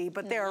cozy,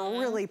 but they're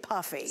really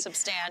puffy.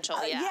 Substantial,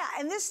 yeah,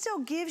 and this still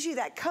gives you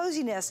that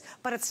coziness,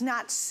 but it's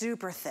not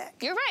super thick.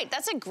 You're right,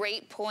 that's a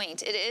great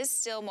point. It is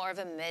still more of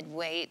a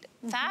mid-weight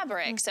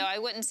fabric, so I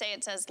wouldn't say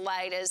it's as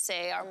light as,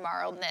 say, our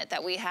marled knit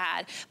that we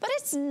had, but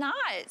it's not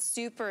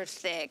super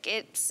thick.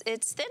 It's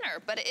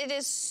thinner, but it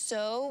is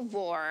so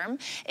warm.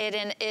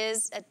 It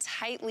is a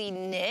tightly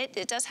knit.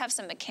 It does have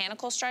some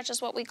mechanical stretch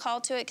is what we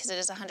call to it because it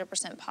is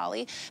 100%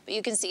 poly, but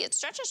you can see it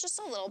stretches just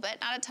a little bit,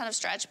 not a ton of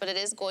stretch, but it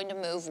is going to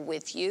move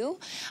with you.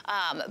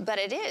 But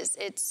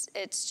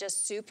it's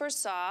just super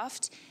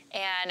soft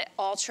and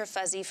ultra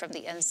fuzzy from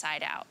the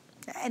inside out.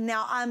 And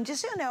now,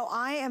 just so you know,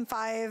 I am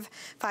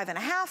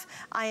 5'5.5".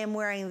 I am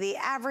wearing the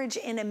average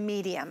in a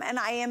medium, and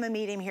I am a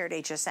medium here at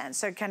HSN.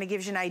 So it kind of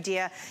gives you an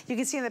idea. You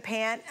can see in the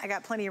pant, I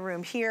got plenty of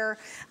room here.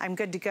 I'm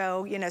good to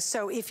go, you know.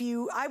 So if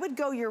I would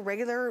go your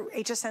regular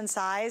HSN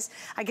size.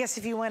 I guess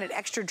if you wanted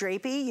extra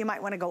drapey, you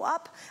might want to go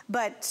up,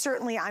 but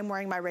certainly I'm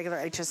wearing my regular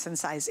HSN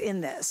size in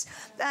this.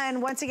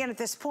 And once again, at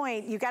this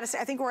point, you got to say,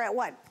 I think we're at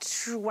what,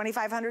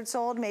 2,500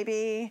 sold,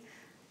 maybe?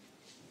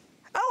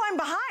 Oh, I'm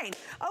behind.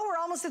 Oh, we're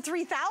almost at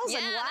 3,000. Yeah,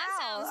 wow. That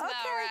sounds about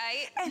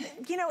right.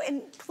 And, you know,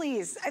 and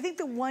please, I think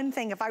the one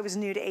thing, if I was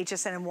new to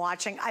HSN and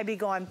watching, I'd be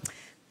going,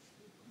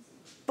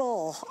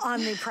 bull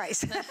on the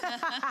price.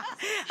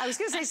 I was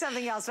gonna say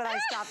something else, but I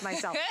stopped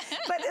myself.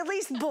 But at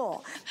least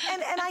bull.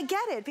 And I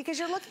get it, because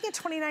you're looking at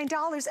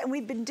 $29 and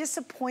we've been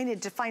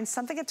disappointed to find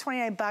something at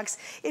 29 bucks.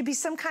 It'd be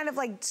some kind of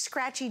like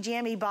scratchy,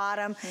 jammy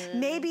bottom,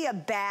 maybe a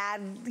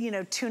bad, you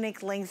know,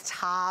 tunic length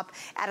top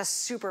at a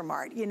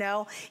supermart, you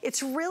know?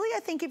 It's really, I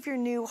think if you're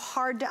new,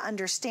 hard to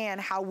understand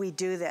how we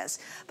do this.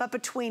 But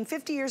between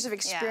 50 years of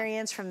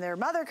experience from their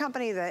mother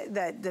company,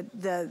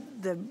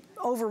 the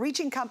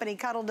overreaching company,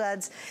 Cuddl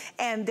Duds,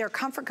 and their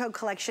Comfort Code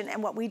collection,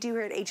 and what we do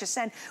here at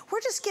HSN,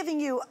 we're just giving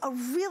you a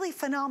really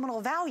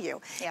phenomenal value.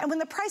 And when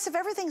the price of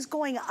everything's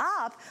going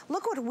up,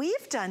 look what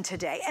we've done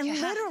today. And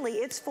literally,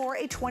 it's for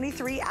a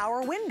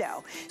 23-hour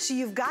window. So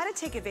you've got to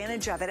take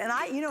advantage of it. And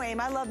you know, Aim,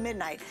 I love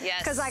midnight.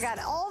 Because I got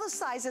all the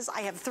sizes.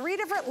 I have 3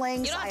 different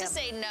lengths. You don't have to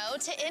say no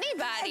to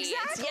anybody.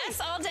 Exactly. It's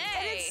yes all day.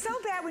 And it's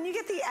so bad when you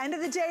get the end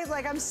of the day,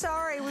 like, I'm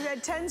sorry, we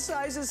had 10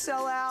 sizes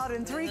sell out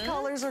and 3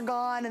 colors are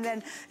gone, and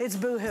then it's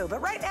boo-hoo.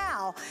 But right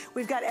now,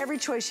 we've got every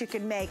choice you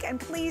can make. And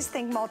please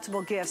think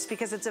multiple gifts,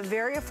 because it's a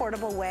very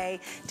affordable way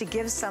to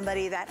give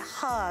somebody that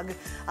hug,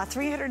 a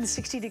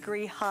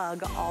 360-degree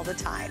hug all the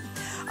time.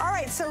 All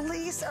right, so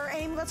Lise or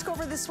Aim, let's go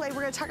over this way.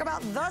 We're gonna talk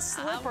about the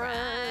slippers.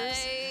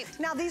 Right.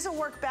 Now, these will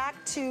work back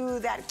to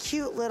that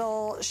cute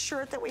little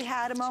shirt that we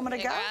had a moment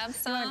ago.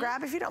 You wanna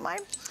grab if you don't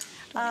mind?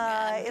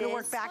 It'll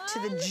work back to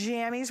the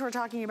jammies we're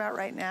talking about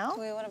right now.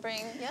 We wanna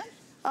bring,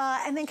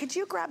 and then could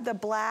you grab the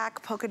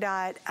black polka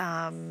dot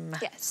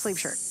sleeve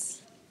shirt?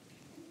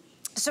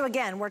 So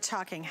again, we're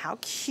talking how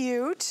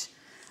cute.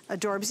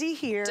 Adorbsy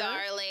here.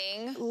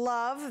 Darling.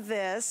 Love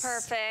this.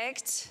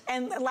 Perfect.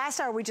 And last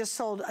hour we just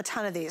sold a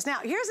ton of these. Now,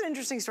 here's an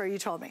interesting story you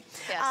told me.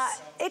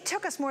 Yes. It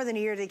took us more than a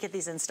year to get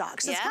these in stock.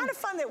 So it's kind of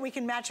fun that we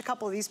can match a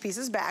couple of these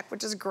pieces back,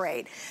 which is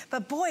great.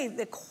 But boy,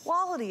 the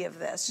quality of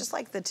this, just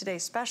like the Today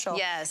Special,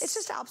 it's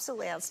just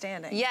absolutely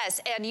outstanding. Yes,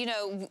 and you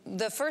know,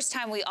 the first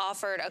time we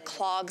offered a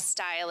clog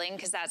styling,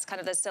 because that's kind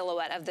of the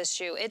silhouette of this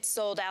shoe, it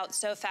sold out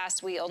so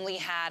fast we only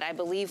had, I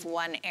believe,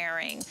 1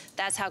 airing.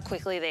 That's how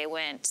quickly they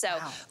went. So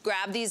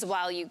grab these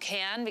while you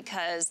can,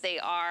 because they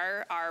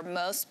are our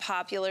most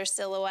popular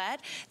silhouette.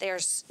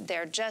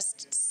 They're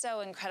just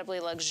so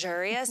incredibly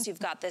luxurious. You've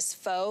got this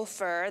faux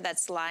fur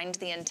that's lined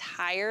the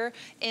entire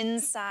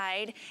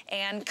inside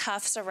and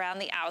cuffs around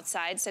the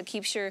outside, so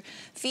keeps your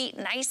feet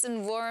nice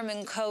and warm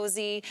and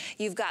cozy.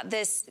 You've got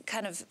this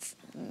kind of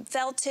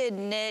felted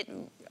knit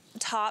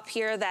top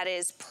here that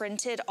is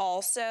printed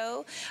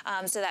also.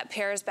 So that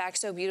pairs back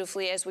so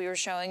beautifully as we were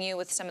showing you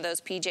with some of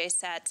those PJ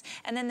sets.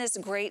 And then this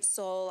great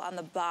sole on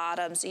the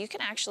bottom. So you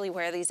can actually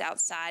wear these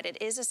outside.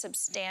 It is a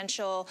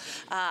substantial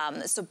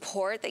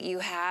support that you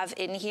have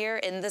in here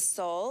in the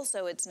sole.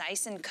 So it's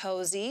nice and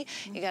cozy.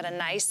 You got a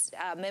nice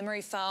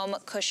memory foam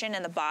cushion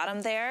in the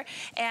bottom there.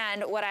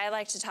 And what I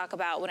like to talk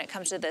about when it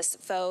comes to this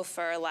faux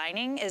fur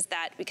lining is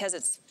that because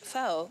it's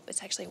faux,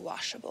 it's actually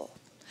washable.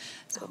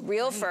 So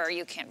real fur,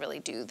 you can't really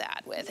do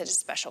that with. It's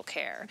special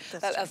care.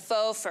 But a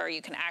faux fur,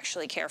 you can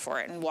actually care for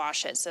it and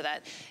wash it so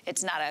that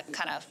it's not a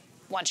kind of,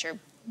 once you're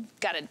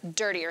got it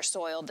dirty or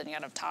soiled, then you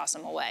gotta toss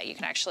them away. You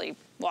can actually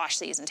wash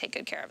these and take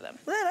good care of them.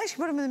 Well, I actually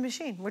put them in the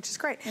machine, which is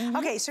great.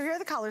 Okay, so here are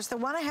the colors. The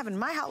one I have in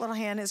my hot little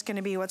hand is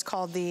gonna be what's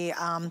called the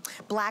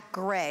black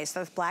gray.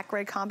 So that's black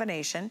gray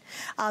combination.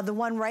 The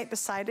one right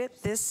beside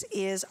it, this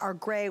is our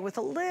gray with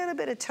a little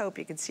bit of taupe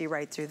you can see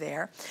right through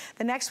there.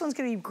 The next one's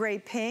gonna be gray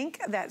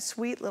pink, that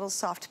sweet little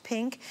soft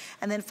pink.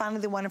 And then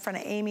finally the one in front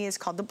of Amy is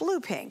called the blue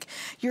pink.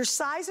 Your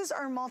sizes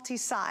are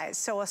multi-size.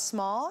 So a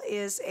small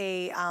is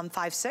a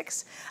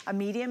 5'6", a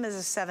medium is a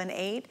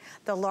 7'8",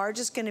 the large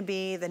is gonna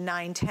be the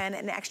 9'10",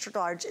 and extra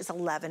large is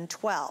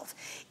 11-12.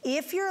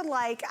 If you're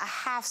like a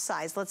half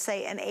size, let's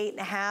say an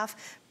 8.5,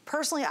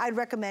 personally, I'd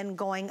recommend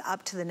going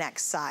up to the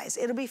next size.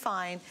 It'll be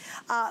fine.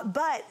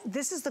 But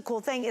this is the cool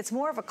thing. It's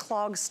more of a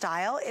clog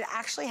style. It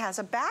actually has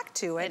a back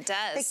to it. It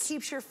does. That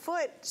keeps your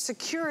foot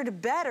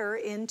secured better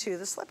into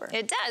the slipper.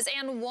 It does,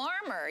 and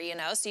warmer, you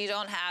know, so you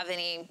don't have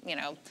any, you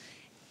know,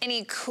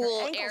 any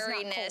cool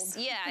airiness.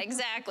 Yeah,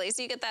 exactly.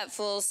 So you get that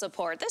full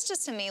support. This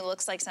just to me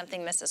looks like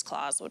something Mrs.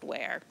 Claus would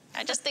wear.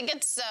 I just think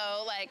it's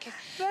so like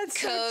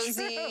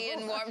cozy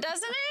and warm,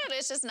 doesn't it?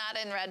 It's just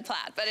not in red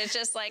plaid, but it's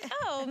just like,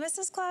 oh,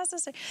 Mrs. Claus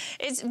is.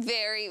 It's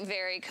very,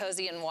 very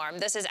cozy and warm.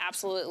 This is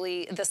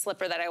absolutely the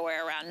slipper that I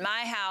wear around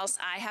my house.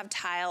 I have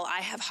tile,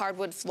 I have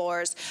hardwood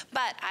floors,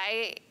 but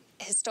I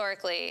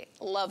historically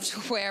love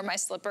to wear my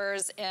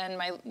slippers and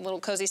my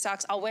little cozy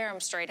socks. I'll wear them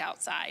straight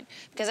outside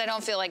because I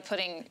don't feel like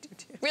putting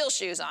real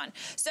shoes on.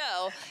 So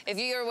if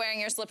you're wearing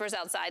your slippers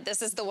outside,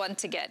 this is the one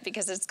to get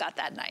because it's got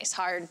that nice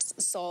hard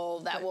sole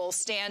that will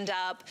stand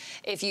up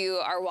if you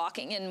are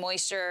walking in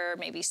moisture,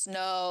 maybe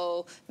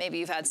snow, maybe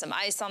you've had some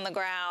ice on the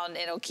ground.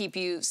 It'll keep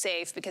you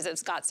safe because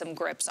it's got some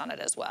grips on it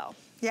as well.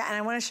 Yeah, and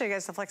I want to show you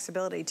guys the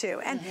flexibility too.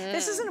 And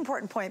this is an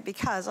important point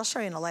because I'll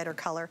show you in a lighter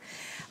color.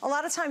 A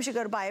lot of times you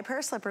go to buy a pair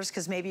of slippers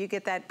because maybe you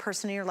get that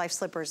person in your life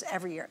slippers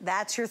every year.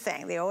 That's your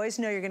thing. They always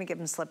know you're going to give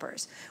them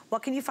slippers.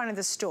 What can you find in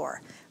the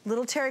store?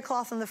 Little terry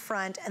cloth on the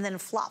front and then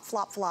flop,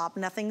 flop, flop,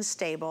 nothing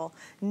stable,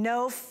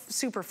 no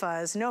super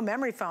fuzz, no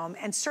memory foam,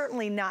 and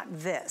certainly not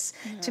this.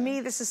 To me,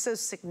 this is so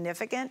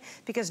significant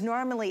because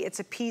normally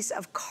it's a piece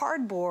of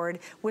cardboard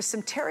with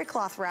some terry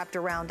cloth wrapped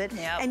around it,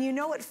 and you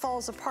know it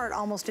falls apart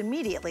almost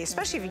immediately,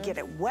 especially if you get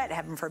it wet,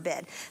 heaven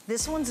forbid.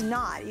 This one's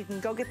not. You can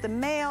go get the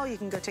mail, you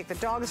can go take the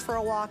dogs for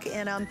a walk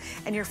in them,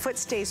 and your foot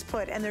stays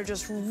put, and they're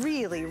just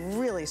really,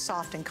 really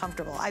soft and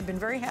comfortable. I've been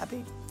very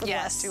happy for the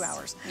last 2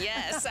 hours.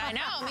 Yes, I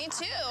know, me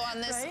too,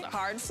 on this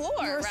hard floor,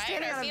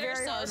 right? Our feet are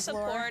so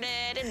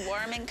supported and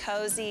warm and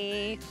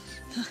cozy.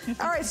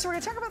 All right, so we're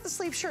gonna talk about the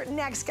sleep shirt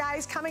next.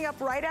 Guys, coming up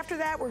right after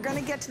that, we're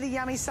gonna get to the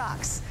yummy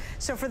socks.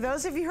 So for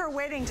those of you who are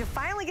waiting to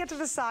finally get to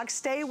the socks,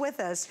 stay with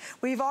us.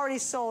 We've already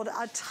sold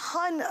a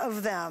ton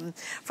of them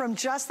from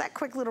just that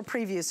quick little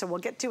preview, so we'll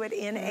get to it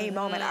in a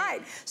moment. All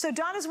right, so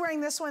Donna's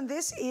wearing this one.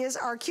 This is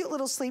our cute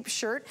little sleep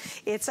shirt.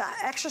 It's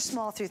extra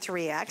small through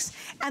 3X,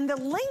 and the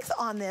length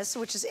on this,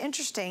 which is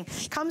interesting,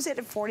 comes in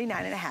at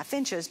 49.5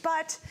 inches.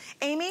 But,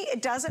 Amy,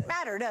 it doesn't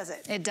matter, does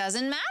it? It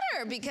doesn't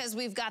matter because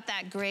we've got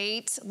that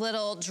great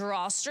little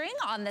drawstring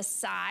on the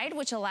side,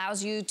 which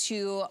allows you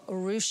to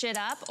ruche it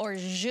up or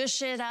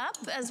zhush it up,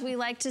 as we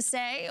like to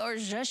say, or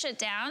zhush it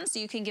down, so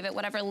you can give it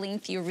whatever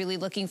length you're really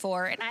looking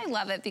for. And I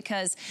love it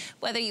because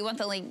whether you want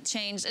the length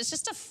changed, it's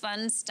just a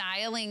fun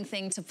styling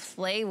thing to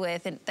play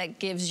with and that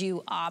gives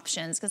you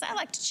options. Because I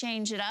like to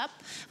change it up.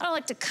 I don't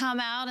like to come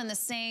out in the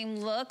same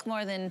look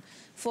more than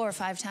 4 or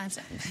 5 times,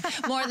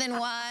 more than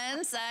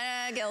once,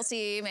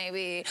 guilty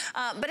maybe.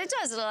 But it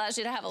does, it allows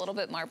you to have a little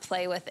bit more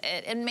play with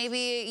it. And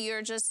maybe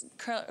you're just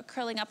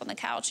curling up on the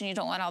couch and you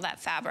don't want all that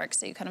fabric,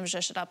 so you kind of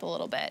zhush it up a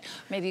little bit.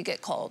 Maybe you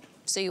get cold,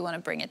 so you want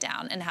to bring it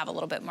down and have a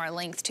little bit more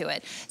length to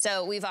it.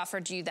 So we've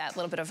offered you that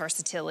little bit of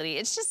versatility.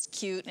 It's just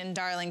cute and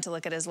darling to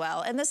look at as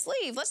well. And the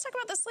sleeve, let's talk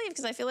about the sleeve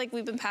because I feel like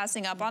we've been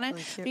passing up on it.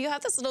 But you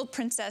have this little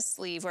princess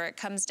sleeve where it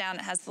comes down,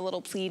 it has the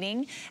little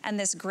pleating and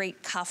this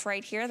great cuff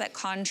right here that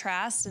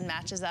contrasts and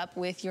matches up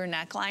with your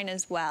neckline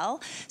as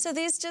well. So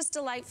these just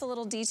delightful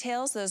little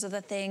details. Those are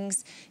the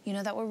things, you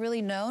know, that we're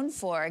really known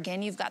for.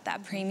 Again, you've got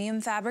that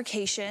premium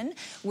fabrication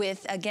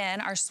with,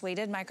 again, our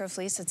suede micro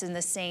fleece. It's in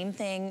the same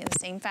thing, the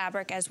same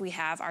fabric as we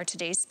have our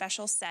today's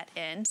special set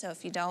in. So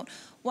if you don't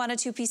want a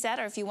 2-piece set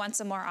or if you want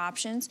some more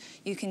options,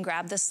 you can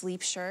grab the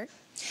sleep shirt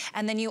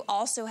And then you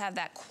also have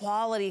that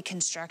quality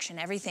construction,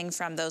 everything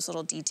from those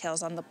little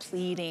details on the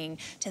pleating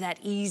to that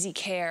easy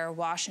care,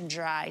 wash and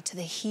dry, to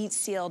the heat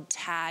sealed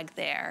tag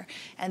there.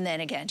 And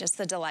then again, just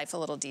the delightful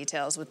little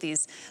details with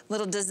these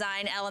little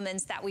design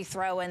elements that we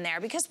throw in there,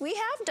 because we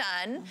have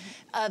done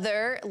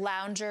other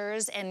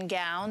loungers and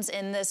gowns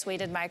in this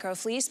weighted micro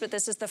fleece, but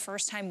this is the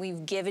first time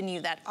we've given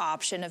you that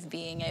option of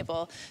being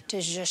able to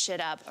zhush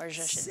it up or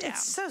zhush it down.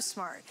 It's so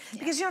smart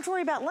because you don't have to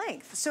worry about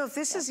length. So if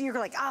this is, you're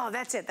like, oh,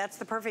 that's it, that's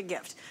the perfect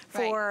gift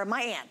for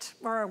my aunt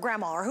or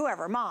grandma or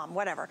whoever, mom,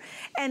 whatever.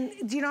 And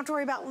you don't have to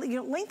worry about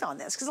length on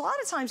this, because a lot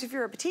of times if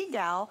you're a petite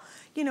gal,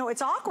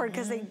 it's awkward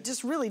because they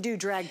just really do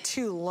drag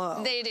too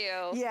low. They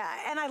do. Yeah,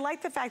 and I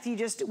like the fact that you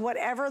just,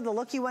 whatever the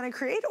look you want to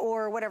create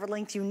or whatever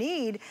length you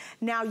need,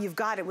 now you've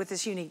got it with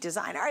this unique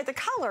design. All right, the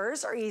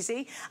colors are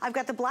easy. I've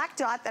got the black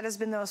dot that has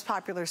been the most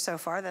popular so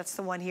far. That's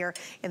the one here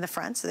in the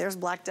front, so there's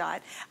black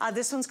dot.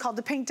 This one's called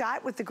the pink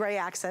dot with the gray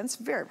accents.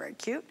 Very, very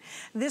cute.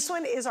 This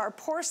one is our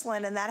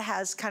porcelain, and that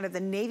has kind of the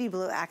navy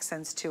blue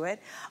accents to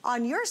it.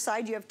 On your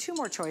side, you have two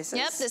more choices.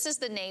 Yep, this is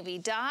the navy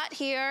dot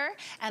here,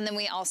 and then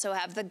we also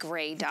have the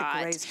gray dot.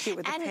 The gray's cute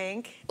with the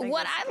pink.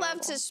 What I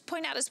love to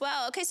point out as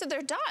well, okay, so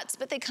they're dots,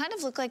 but they kind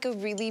of look like a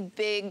really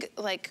big,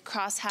 like,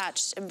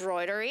 cross-hatched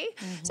embroidery.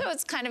 So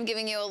it's kind of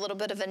giving you a little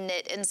bit of a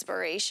knit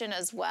inspiration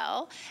as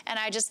well. And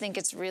I just think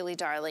it's really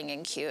darling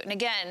and cute. And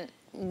again,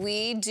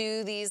 we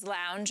do these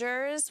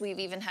loungers. We've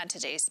even had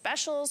today's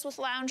specials with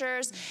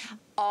loungers.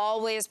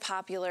 Always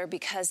popular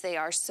because they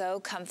are so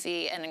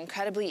comfy and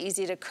incredibly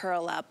easy to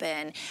curl up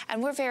in.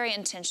 And we're very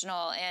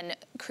intentional in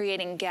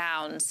creating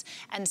gowns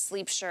and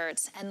sleep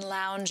shirts and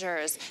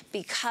loungers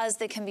because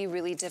they can be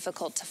really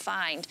difficult to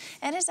find.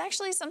 And it's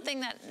actually something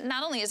that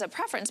not only is a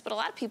preference, but a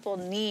lot of people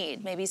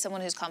need. Maybe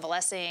someone who's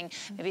convalescing,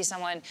 maybe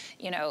someone,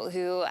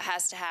 who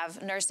has to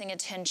have nursing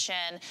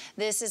attention.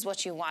 This is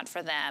what you want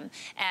for them.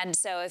 And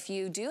so if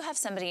you do have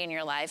somebody in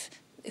your life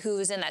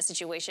who's in that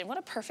situation, what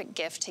a perfect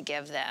gift to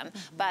give them.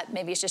 But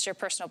maybe it's just your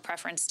personal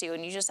preference too,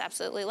 and you just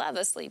absolutely love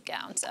a sleep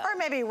gown. So. Or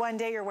maybe one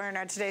day you're wearing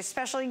our today's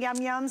special yum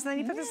yums, and then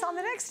you put this on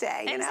the next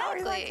day. You know,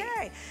 you're like,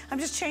 hey, I'm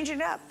just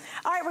changing it up.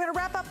 All right, we're gonna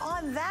wrap up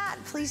on that.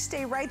 Please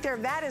stay right there.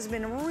 That has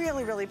been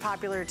really, really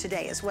popular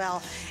today as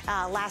well.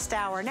 Last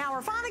hour. Now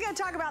we're finally gonna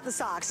talk about the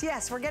socks.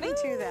 Yes, we're getting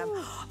to them.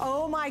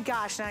 Oh my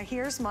gosh, now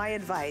here's my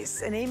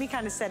advice, and Amy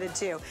kind of said it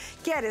too.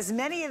 Get as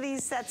many of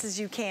these sets as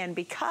you can,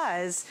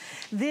 because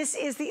this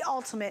is the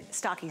ultimate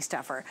stocking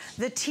stuffer,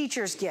 the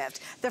teacher's gift,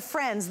 the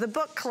friends, the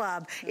book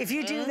club. If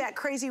you do that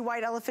crazy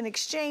white elephant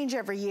exchange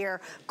every year,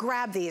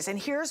 grab these. And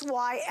here's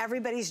why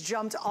everybody's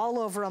jumped all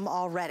over them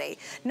already.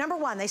 Number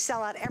one, they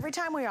sell out every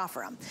time we offer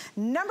them.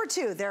 Number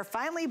two, they're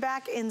finally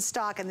back in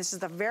stock, and this is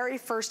the very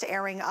first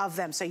airing of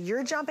them. So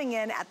you're jumping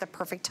in at the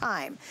perfect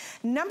time.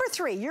 Number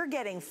three, you're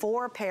getting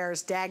 4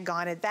 pairs,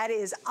 daggone it. That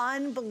is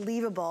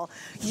unbelievable.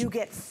 You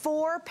get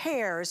 4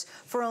 pairs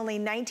for only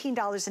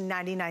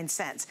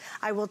 $19.99.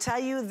 I will tell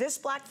you, this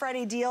Black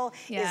Friday deal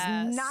is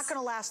not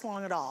gonna last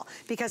long at all,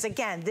 because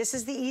again, this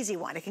is the easy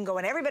one. It can go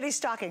in everybody's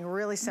stocking,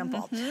 really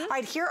simple. All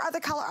right, here are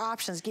the color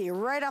options. Get you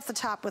right off the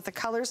top with the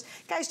colors.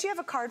 Guys, do you have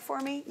a card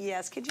for me?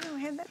 Yes, could you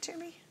hand that to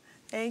me?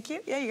 Thank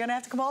you. Yeah, you're gonna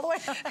have to come all the way.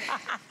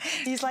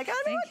 He's like, I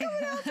know what's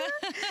coming out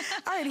there.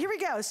 All right, here we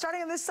go.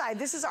 Starting on this side,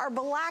 this is our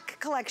black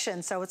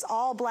collection. So it's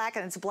all black,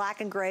 and it's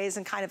black and grays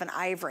and kind of an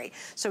ivory.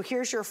 So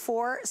here's your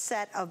 4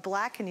 set of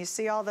black. Can you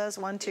see all those?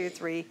 1, 2,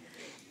 3.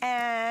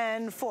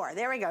 And 4,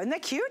 there we go. Isn't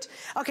that cute?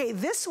 Okay,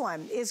 this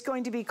one is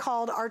going to be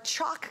called our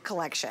chalk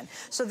collection.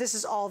 So this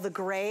is all the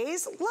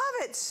grays. Love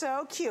it,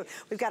 so cute.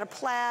 We've got a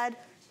plaid.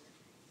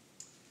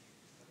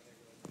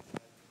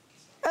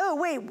 Oh,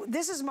 wait,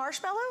 this is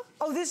marshmallow?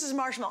 Oh, this is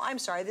marshmallow. I'm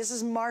sorry, this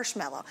is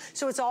marshmallow.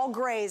 So it's all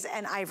grays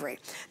and ivory.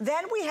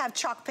 Then we have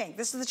chalk pink.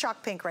 This is the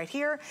chalk pink right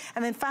here.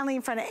 And then finally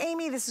in front of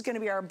Amy, this is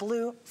gonna be our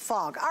blue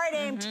fog. All right,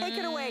 Aim, take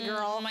it away,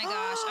 girl. Oh my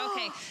gosh,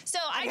 okay. So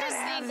I just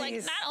think, like,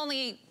 not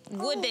only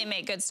would they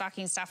make good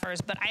stocking stuffers,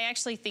 but I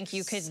actually think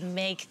you could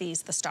make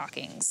these the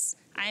stockings.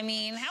 I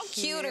mean, how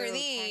cute are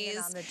these?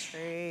 On the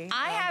tree.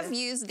 I have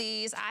used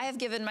these. I have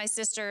given my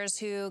sisters,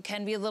 who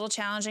can be a little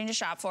challenging to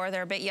shop for.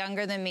 They're a bit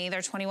younger than me.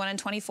 They're 21 and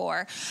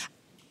 24.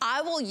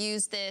 I will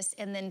use this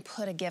and then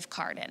put a gift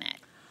card in it.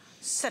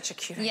 Such a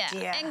cute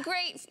idea. And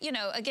great,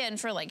 again,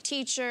 for like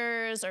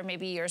teachers, or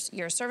maybe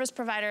your service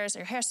providers,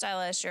 your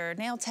hairstylist, your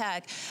nail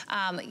tech,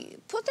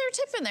 put their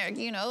tip in there.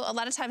 A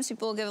lot of times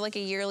people will give like a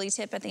yearly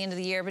tip at the end of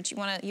the year, but you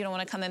don't want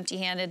to come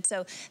empty-handed.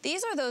 So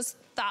these are those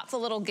thoughtful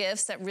little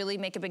gifts that really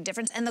make a big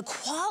difference. And the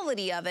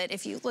quality of it,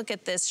 if you look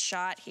at this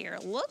shot here,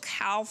 look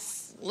how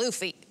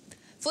floofy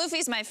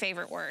Floofy's my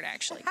favorite word,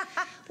 actually.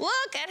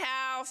 Look at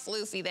how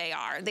floofy they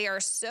are. They are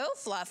so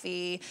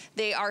fluffy.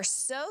 They are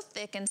so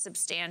thick and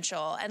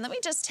substantial. And let me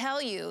just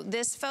tell you,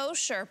 this faux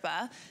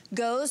Sherpa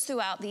goes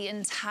throughout the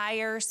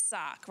entire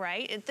sock,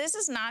 right? This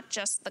is not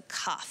just the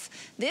cuff.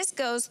 This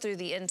goes through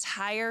the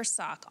entire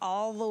sock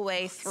all the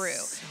way through.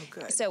 So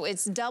good. So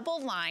it's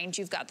double lined.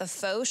 You've got the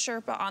faux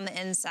Sherpa on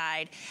the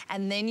inside,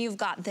 and then you've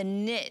got the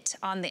knit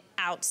on the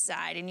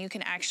outside, and you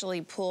can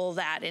actually pull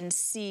that and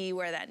see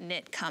where that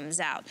knit comes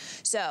out.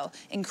 So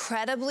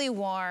incredibly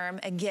warm,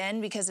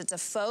 again, because it's a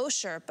faux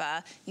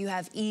Sherpa, you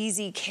have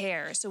easy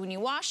care. So when you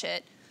wash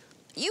it,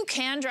 you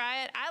can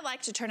dry it. I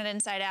like to turn it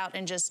inside out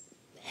and just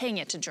hang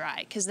it to dry,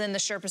 because then the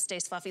Sherpa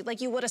stays fluffy,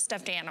 like you would a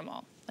stuffed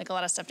animal. Like a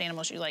lot of stuffed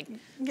animals, you like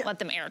let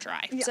them air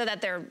dry so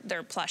that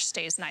their plush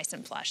stays nice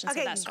and plush. And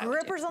okay, so that's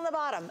grippers on the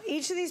bottom.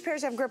 Each of these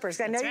pairs have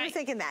grippers. I know you're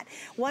thinking that.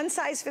 One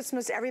size fits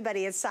most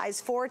everybody. It's size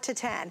 4 to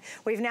 10.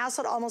 We've now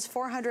sold almost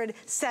 400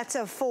 sets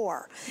of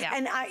 4. Yeah.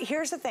 And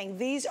here's the thing.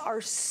 These are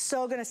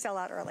so going to sell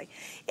out early.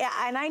 Yeah,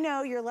 and I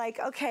know you're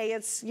like, okay,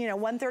 it's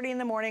 1:30 in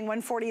the morning,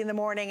 1:40 in the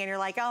morning, and you're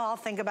like, oh, I'll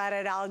think about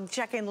it. I'll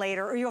check in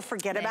later, or you'll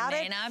forget about it.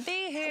 They may not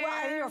be here.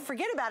 Well, you'll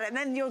forget about it, and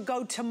then you'll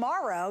go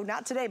tomorrow,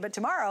 not today, but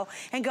tomorrow,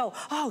 and go,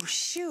 oh,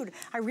 shoot,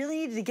 I really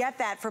needed to get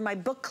that for my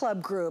book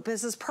club group.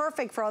 This is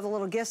perfect for all the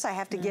little gifts I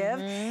have to give.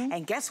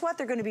 And guess what?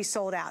 They're going to be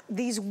sold out.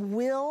 These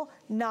will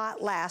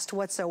not last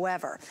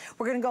whatsoever.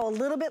 We're going to go a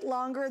little bit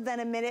longer than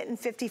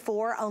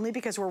 1:54, only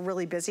because we're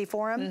really busy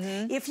for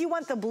them. If you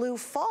want the blue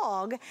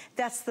fog,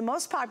 that's the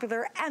most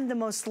popular and the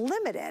most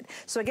limited.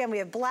 So again, we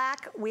have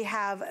black, we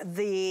have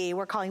the,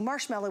 we're calling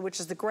marshmallow, which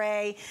is the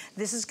gray.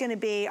 This is going to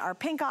be our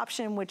pink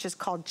option, which is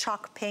called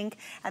chalk pink,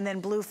 and then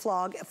blue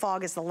fog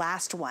is the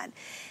last one.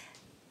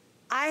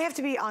 I have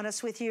to be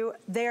honest with you,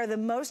 they are the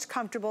most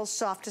comfortable,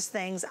 softest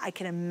things I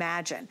can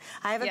imagine.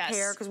 I have a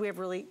pair, because we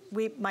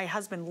have my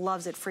husband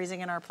loves it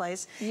freezing in our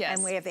place.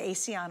 And we have the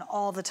AC on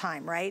all the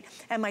time, right?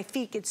 And my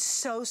feet get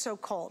so, so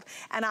cold.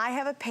 And I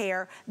have a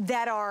pair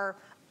that are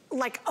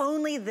like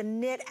only the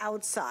knit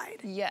outside.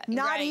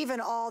 Not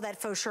even all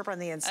that faux Sherpa on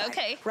the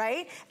inside.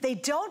 Right? They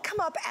don't come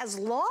up as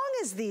long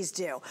as these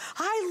do.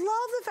 I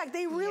love the fact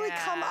they really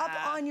come up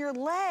on your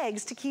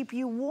legs to keep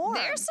you warm.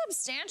 They're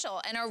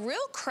substantial and a real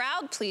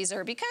crowd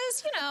pleaser,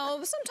 because,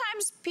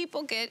 sometimes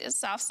people get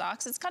soft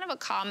socks. It's kind of a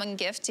common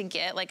gift to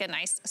get, like a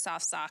nice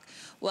soft sock.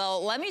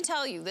 Well, let me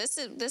tell you,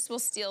 this will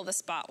steal the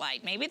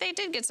spotlight. Maybe they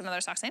did get some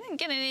other socks. They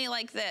didn't get any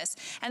like this.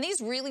 And these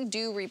really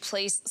do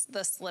replace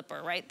the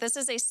slipper, right? This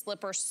is a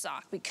slipper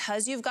sock,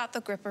 because you've got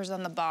the grippers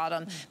on the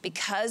bottom,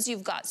 because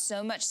you've got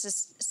so much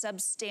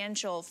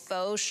substantial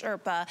faux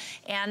Sherpa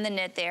and the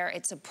knit there.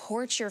 It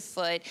supports your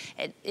foot.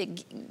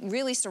 It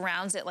really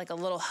surrounds it like a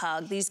little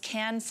hug. These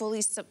can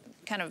fully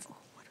kind of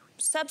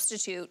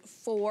substitute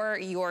for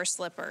your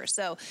slippers.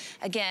 So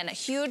again, a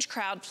huge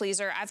crowd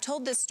pleaser. I've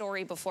told this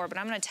story before, but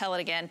I'm going to tell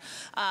it again.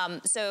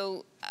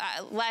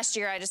 Last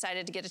year I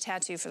decided to get a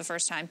tattoo for the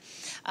first time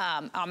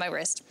on my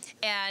wrist,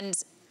 and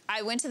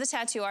I went to the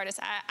tattoo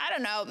artist. I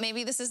don't know,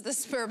 maybe this is the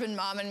suburban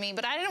mom in me,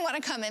 but I didn't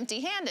want to come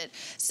empty-handed.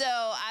 So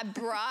I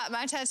brought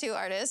my tattoo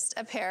artist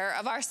a pair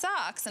of our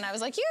socks, and I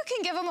was like, you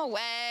can give them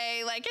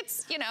away. Like,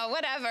 it's,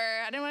 whatever.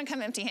 I didn't want to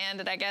come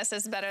empty-handed. I guess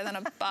it's better than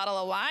a bottle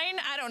of wine.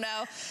 I don't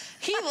know.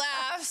 He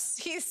laughs.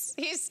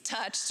 He's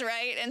touched,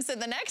 right? And so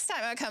the next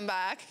time I come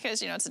back,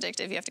 because, it's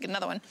addictive, you have to get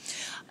another one.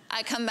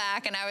 I come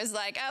back, and I was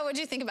like, oh, what'd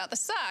you think about the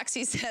socks?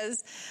 He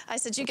says, I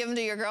said, you give them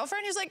to your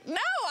girlfriend? He's like, no,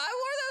 I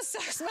wore those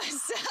socks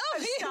myself.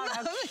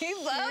 He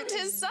loved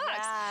his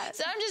socks.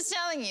 So I'm just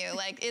telling you,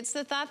 like, it's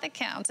the thought that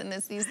counts, and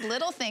it's these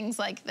little things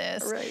like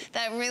this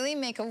that really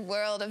make a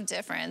world of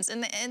difference.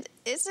 And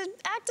it's an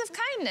act of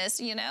kindness,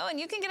 and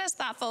you can get as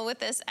thoughtful with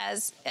this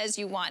as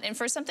you want. And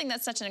for something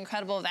that's such an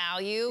incredible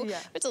value,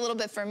 it's a little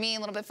bit for me, a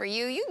little bit for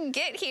you. You can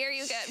get here,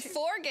 you get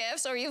 4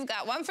 gifts, or you've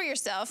got 1 for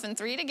yourself and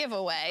 3 to give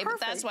away. But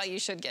that's why you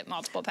should get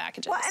multiple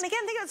packages. Well, and again,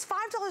 think it's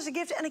 $5 a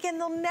gift, and again,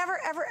 they'll never,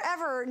 ever,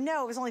 ever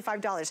know it was only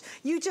 $5.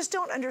 You just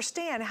don't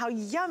understand how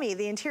yummy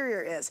the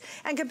interior is.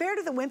 And compared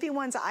to the wimpy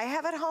ones I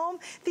have at home,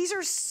 these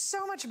are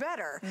so much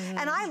better.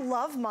 And I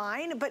love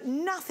mine, but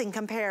nothing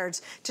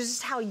compares to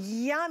just how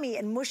yummy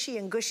and mushy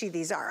and gushy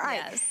these are. All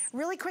right,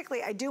 really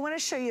quickly, I do want to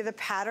show you the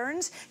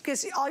patterns,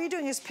 because all you're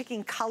doing is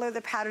picking color.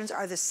 The patterns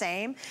are the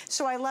same.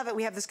 So I love it.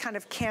 We have this kind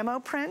of camo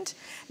print.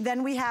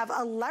 Then we have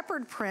a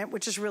leopard print,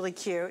 which is really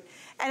cute.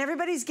 And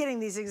everybody's getting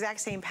these exact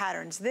same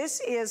patterns.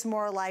 This is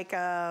more like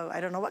a, I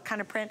don't know what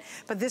kind of print,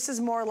 but this is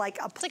more like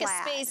a plaid. It's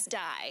like a space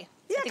dye.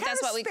 Yeah, I think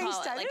that's what we call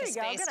it, like a space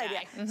dye. Good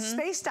idea.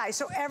 Space dye.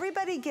 So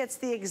everybody gets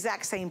the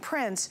exact same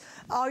prints.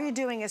 All you're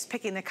doing is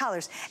picking the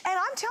colors. And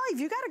I'm telling you,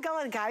 if you got a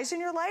lot of guys in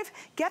your life,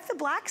 get the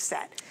black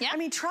set. I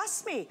mean,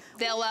 trust me.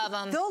 They'll love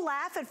them. They'll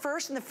laugh at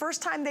first, and the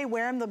first time they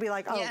wear them, they'll be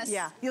like, oh,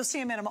 yeah. You'll see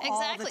them in them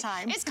all the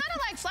time. It's kind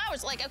of like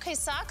flowers. Like, okay,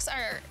 socks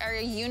are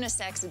a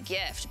unisex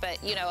gift, but,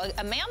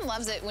 a man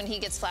loves it when he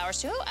gets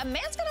flowers, too. A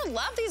man's going to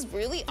love these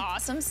really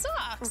awesome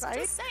socks.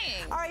 Just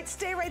saying. All right,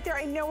 stay right there.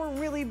 I know we're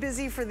really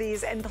busy for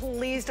these, and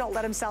please don't let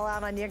let them sell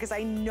out on you, because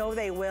I know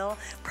they will,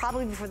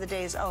 probably before the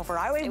day is over.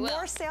 I have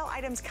more sale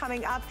items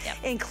coming up,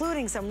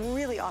 including some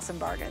really awesome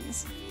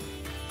bargains.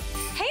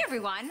 Hey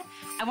everyone,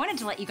 I wanted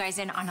to let you guys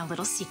in on a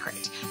little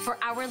secret. For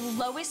our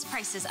lowest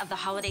prices of the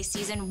holiday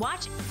season,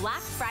 watch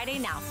Black Friday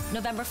now,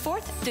 November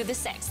 4th through the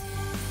 6th.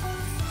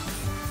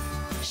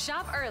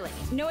 Shop early,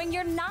 knowing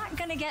you're not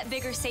gonna get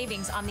bigger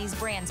savings on these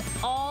brands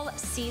all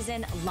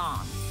season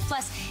long.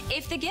 Plus,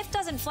 if the gift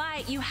doesn't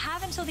fly, you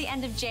have until the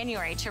end of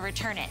January to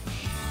return it.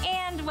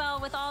 And,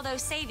 well, with all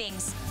those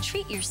savings,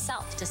 treat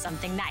yourself to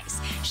something nice.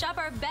 Shop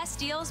our best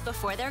deals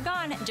before they're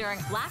gone during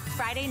Black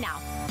Friday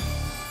now.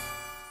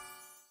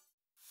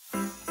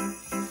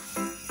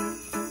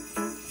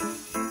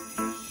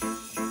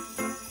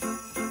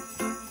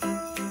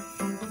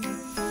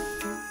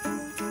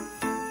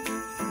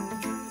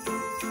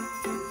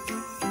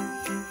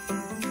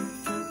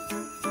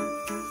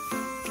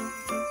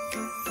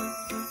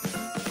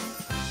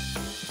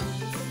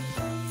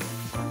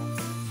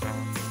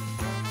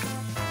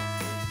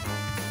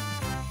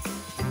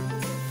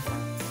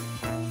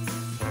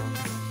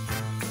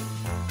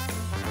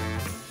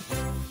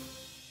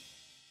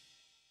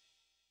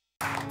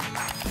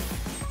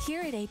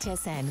 Here at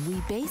HSN,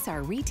 we base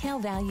our retail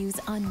values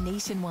on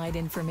nationwide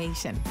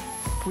information.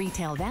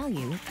 Retail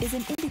value is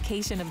an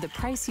indication of the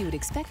price you would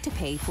expect to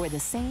pay for the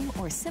same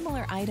or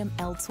similar item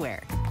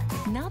elsewhere,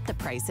 not the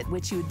price at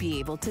which you would be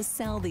able to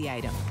sell the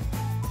item.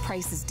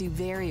 Prices do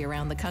vary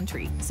around the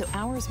country, so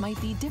ours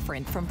might be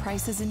different from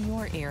prices in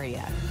your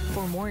area.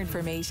 For more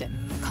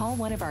information, call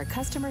one of our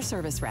customer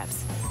service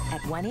reps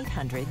at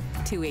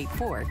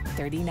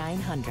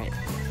 1-800-284-3900.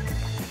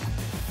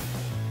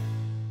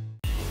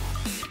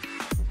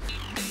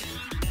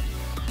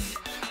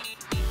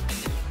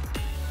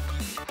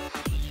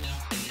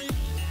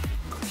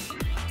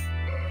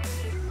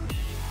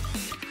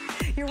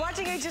 You're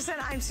watching HSN.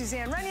 I'm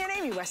Suzanne Runyon.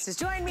 Amy West has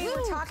joined me.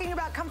 We're talking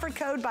about Comfort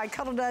Code by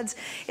Cuddl Duds.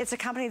 It's a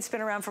company that's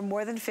been around for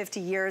more than 50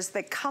 years.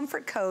 The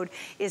Comfort Code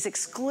is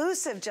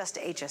exclusive just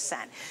to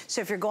HSN.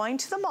 So if you're going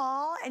to the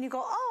mall and you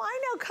go, oh, I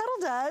know Cuddl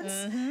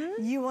Duds,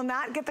 you will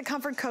not get the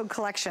Comfort Code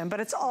collection,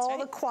 but it's all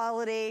the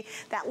quality,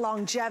 that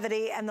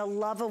longevity, and the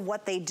love of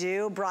what they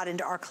do brought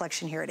into our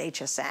collection here at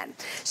HSN.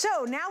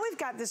 So now we've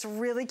got this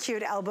really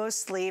cute elbow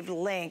sleeve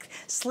length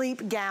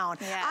sleep gown.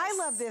 Yes. I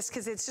love this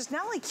because it's just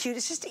not only cute,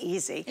 it's just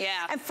easy.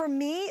 Yeah. And for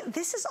me,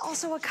 this is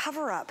also a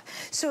cover-up.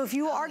 So if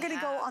you are gonna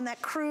go on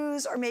that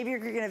cruise, or maybe you're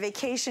gonna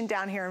vacation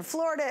down here in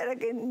Florida,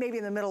 maybe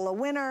in the middle of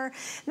winter,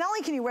 not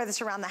only can you wear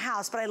this around the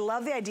house, but I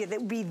love the idea that it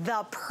would be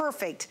the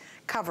perfect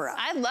cover-up.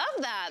 I love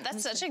that.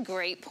 That's such a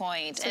great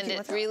point. And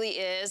it really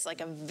is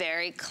like a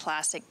very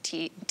classic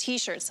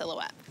t-shirt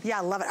silhouette. Yeah,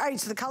 I love it. All right,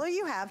 so the color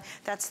you have,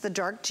 that's the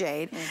dark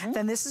jade.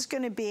 Then this is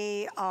gonna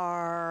be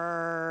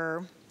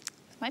our...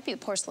 Might be a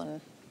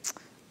porcelain.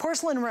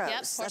 Porcelain rose.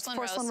 Yep, That's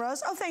porcelain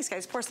rose. Oh, thanks,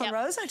 guys. Porcelain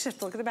rose. I just have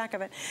to look at the back of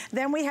it.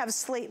 Then we have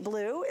slate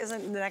blue,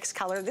 isn't the next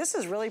color. This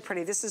is really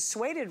pretty. This is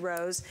suede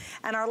rose.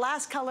 And our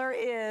last color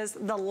is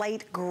the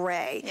light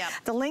gray. Yep.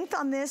 The length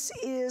on this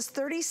is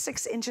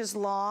 36 inches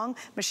long,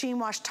 machine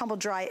wash, tumble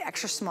dry,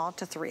 extra small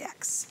to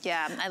 3X.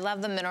 Yeah, I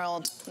love the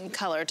mineral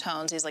color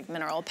tones. These like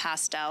mineral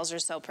pastels are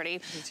so pretty.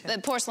 The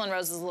porcelain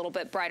rose is a little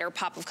bit brighter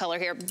pop of color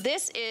here.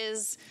 This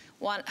is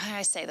one,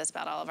 I say this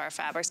about all of our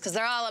fabrics because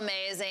they're all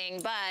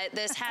amazing, but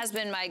this has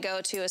been my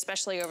go-to,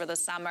 especially over the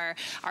summer.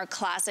 Our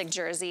classic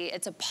jersey,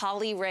 it's a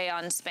poly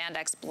rayon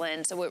spandex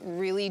blend, so it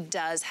really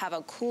does have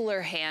a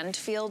cooler hand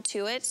feel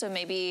to it. So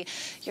maybe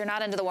you're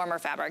not into the warmer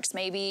fabrics.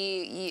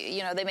 Maybe,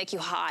 you know, they make you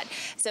hot.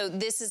 So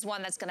this is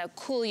one that's gonna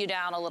cool you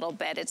down a little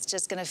bit. It's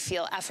just gonna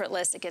feel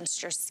effortless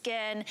against your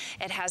skin.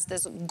 It has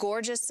this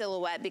gorgeous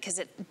silhouette because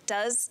it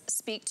does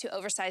speak to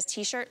oversized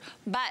t-shirt,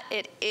 but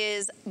it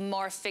is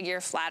more figure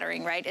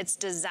flattering, right? It's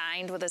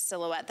designed with a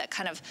silhouette that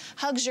kind of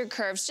hugs your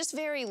curves just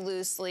very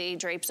loosely,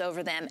 drapes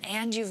over them,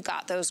 and you've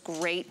got those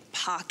great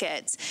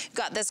pockets. You've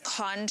got this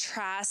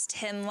contrast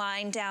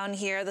hemline down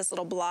here, this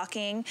little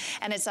blocking,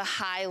 and it's a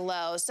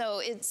high-low. So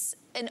it's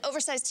an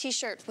oversized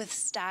t-shirt with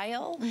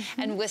style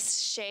and with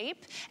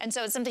shape. And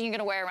so it's something you're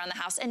gonna wear around the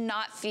house and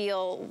not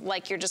feel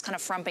like you're just kind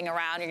of frumping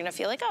around. You're gonna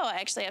feel like, oh, I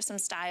actually have some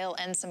style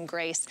and some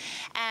grace.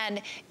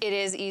 And it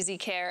is easy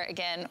care,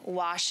 again,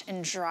 wash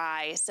and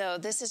dry. So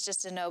this is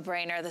just a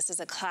no-brainer. This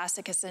is a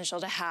classic essential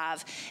to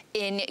have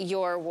in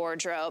your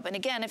wardrobe. And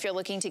again, if you're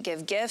looking to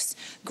give gifts,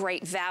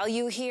 great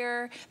value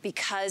here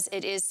because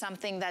it is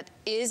something that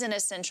is an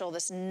essential.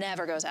 This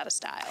never goes out of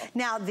style.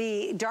 Now,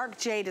 the dark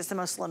jade is the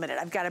most limited.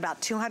 I've got about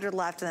 200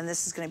 left, and then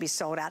this is going to be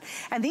sold out.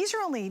 And these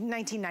are only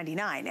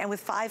 $19.99. And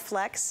with 5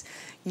 Flex,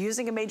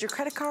 using a major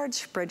credit card,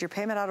 spread your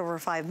payment out over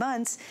 5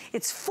 months,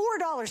 it's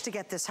 $4 to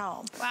get this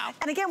home. Wow.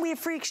 And again, we have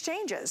free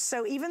exchanges.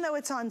 So even though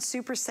it's on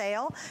super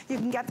sale, you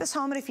can get this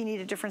home, and if you need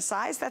a different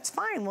size, that's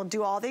fine. We'll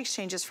do all the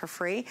exchanges for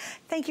free.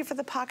 Thank you for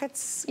the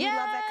pockets. Yes. We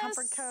love that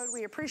comfort code.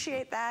 We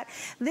appreciate that.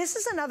 This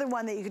is another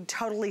one that you could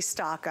totally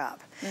stock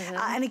up.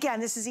 And again,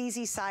 this is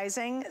easy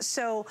sizing,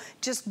 so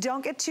just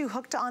don't get too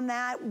hooked on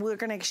that. We're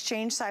going to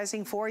exchange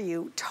sizing for you.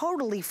 you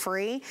totally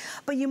free,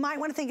 but you might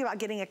want to think about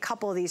getting a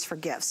couple of these for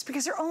gifts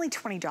because they're only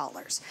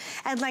 $20.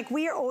 And like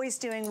we are always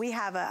doing,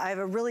 I have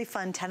a really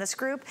fun tennis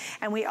group,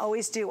 and we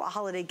always do a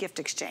holiday gift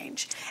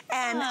exchange.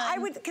 And I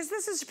would, because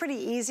this is pretty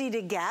easy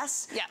to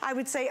guess, I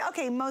would say,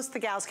 okay, most of the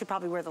gals could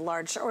probably wear the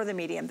large or the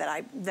medium that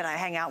I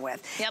hang out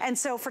with. And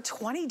so for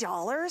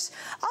 $20,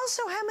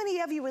 also how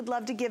many of you would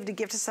love to give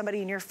to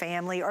somebody in your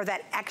family, or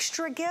that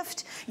extra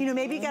gift? You know,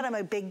 maybe you got them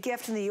a big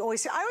gift, and I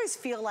always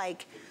feel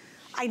like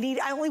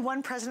only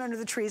one present under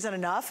the tree isn't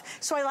enough.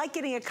 So I like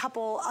getting a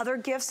couple other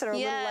gifts that are a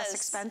little less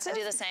expensive. I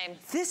do the same.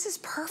 This is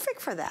perfect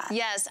for that.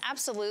 Yes,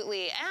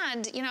 absolutely.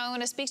 And, you know, I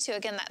want to speak to,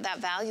 again, that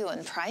value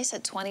and price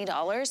at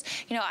 $20.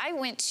 You know, I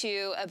went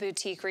to a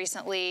boutique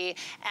recently,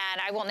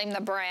 and I won't name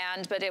the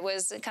brand, but it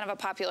was kind of a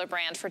popular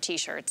brand for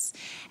t-shirts.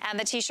 And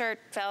the t-shirt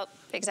felt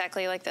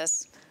exactly like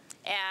this.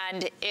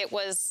 And it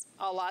was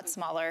a lot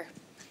smaller.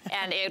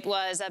 And it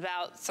was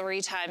about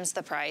 3 times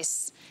the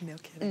price. No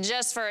kidding.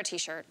 Just for a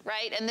t-shirt,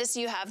 right? And this,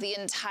 you have the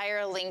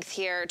entire length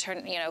here,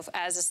 you know,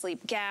 as a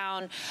sleep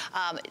gown,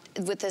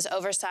 with this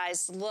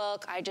oversized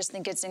look. I just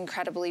think it's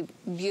incredibly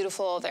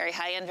beautiful, very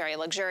high-end, very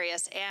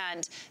luxurious.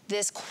 And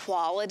this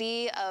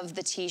quality of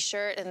the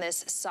t-shirt and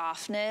this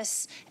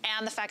softness,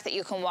 and the fact that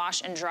you can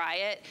wash and dry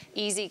it,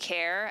 easy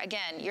care.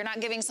 Again, you're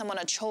not giving someone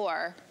a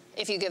chore.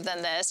 If you give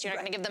them this, you're not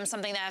gonna give them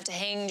something that have to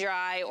hang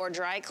dry or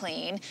dry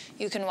clean.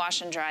 You can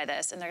wash and dry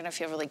this, and they're gonna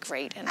feel really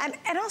great in it.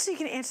 And also you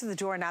can answer the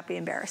door and not be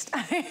embarrassed.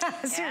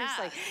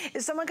 Seriously.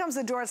 If someone comes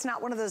to the door, it's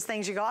not one of those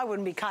things you go, I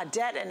wouldn't be caught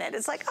dead in it.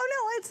 It's like, oh no,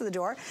 I answer the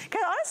door.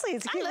 Because honestly,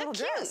 it's a cute little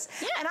dress.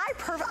 And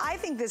I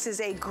think this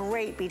is a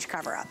great beach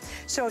cover-up.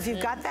 So if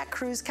you've got that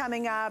cruise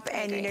coming up,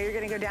 and you know you're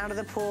gonna go down to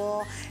the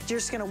pool, you're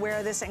just gonna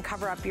wear this and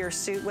cover up your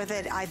suit with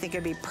it, I think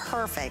it'd be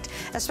perfect.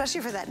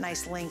 Especially for that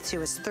nice length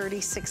too. It's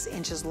 36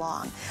 inches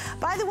long.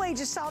 By the way,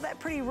 just saw that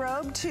pretty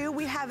robe too.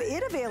 We have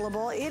it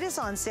available. It is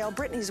on sale.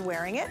 Brittany's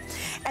wearing it.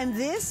 And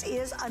this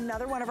is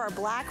another one of our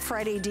Black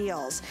Friday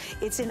deals.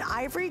 It's in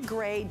ivory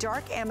gray,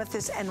 dark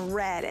amethyst, and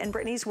red. And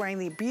Brittany's wearing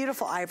the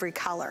beautiful ivory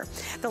color.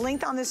 The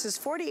length on this is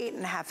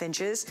 48.5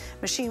 inches.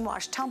 Machine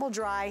wash, tumble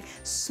dry,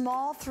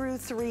 small through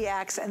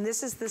 3X. And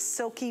this is the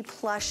silky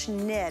plush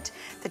knit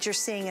that you're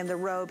seeing in the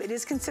robe. It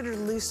is considered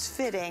loose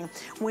fitting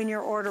when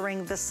you're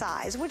ordering the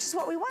size, which is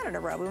what we want in a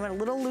robe. We want a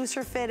little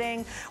looser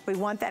fitting. We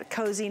want that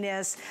coziness.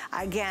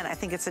 Again, I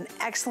think it's an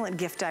excellent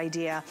gift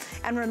idea.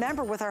 And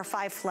remember, with our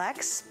 5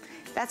 Flex,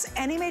 that's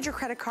any major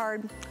credit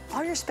card.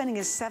 All you're spending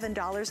is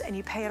 $7, and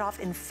you pay it off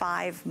in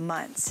 5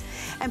 months.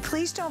 And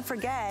please don't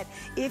forget,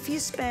 if you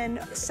spend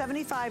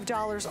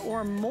 $75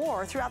 or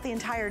more throughout the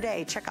entire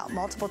day, check out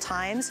multiple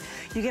times,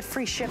 you get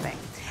free shipping.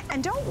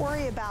 And don't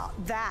worry about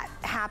that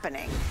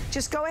happening.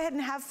 Just go ahead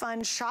and have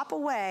fun, shop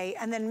away,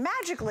 and then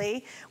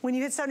magically, when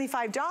you hit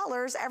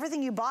 $75,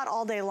 everything you bought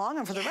all day long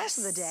and for the rest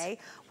of the day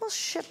will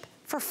ship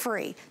for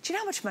free. Do you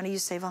know how much money you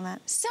save on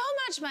that? So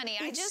much money.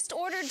 I just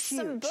ordered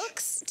some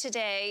books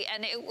today,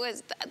 and it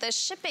was, the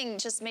shipping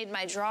just made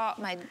my jaw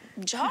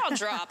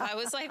drop. I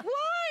was like,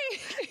 why?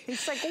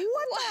 It's like,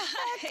 what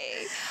the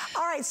heck?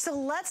 All right, so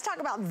let's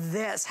talk about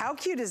this. How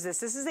cute is this?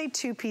 This is a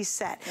 2-piece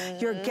set.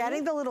 You're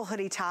getting the little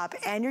hoodie top,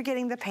 and you're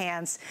getting the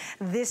pants.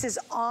 This is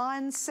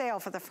on sale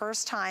for the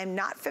first time,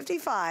 not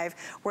 $55.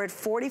 We're at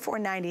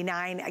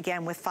 $44.99,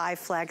 again, with 5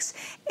 Flex.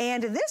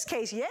 And in this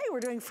case, yay,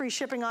 we're doing free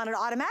shipping on it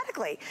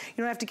automatically.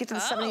 You don't have to get to the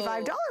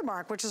 $75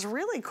 mark, which is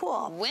really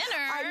cool.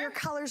 Winner. Your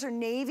colors are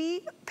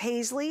navy,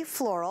 paisley,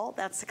 floral.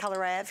 That's the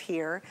color I have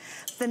here.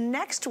 The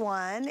next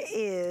one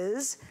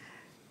is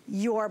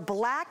your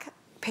black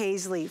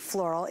paisley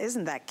floral.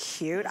 Isn't that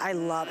cute? I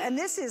love it. And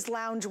this is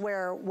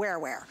loungewear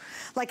wear.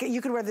 Like, you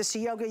could wear this to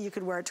yoga, you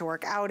could wear it to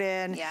work out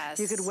in. Yes.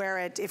 You could wear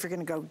it if you're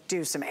gonna go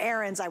do some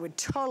errands. I would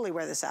totally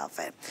wear this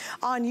outfit.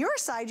 On your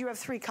side, you have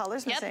 3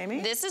 colors, Miss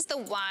Amy. This is the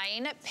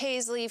wine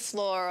paisley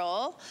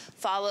floral,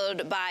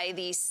 followed by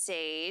the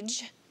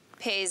sage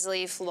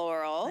paisley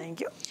floral.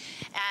 Thank you.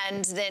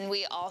 And then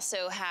we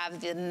also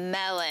have the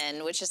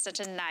melon, which is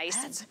such a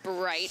nice,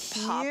 bright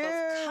pop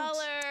of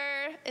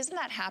color. Isn't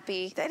that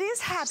happy? That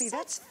is happy.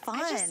 That's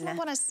fun. I just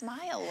want to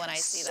smile when I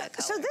see that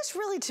color. So this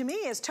really, to me,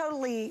 is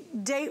totally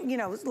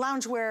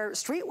loungewear,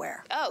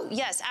 streetwear. Oh,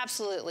 yes,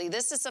 absolutely.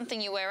 This is something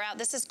you wear out.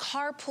 This is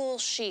carpool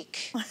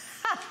chic.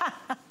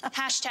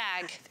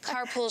 Hashtag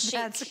carpool chic.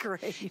 That's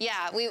great.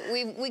 Yeah,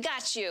 we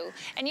got you.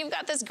 And you've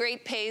got this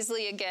great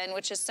paisley again,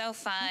 which is so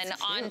fun,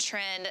 on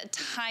trend,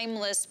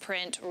 timeless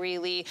print,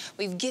 really.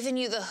 We've given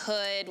you the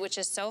hood, which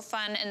is so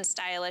fun and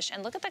stylish.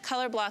 And look at the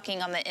color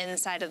blocking on the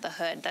inside of the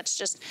hood. That's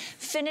just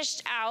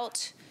finished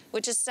out,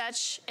 which is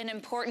such an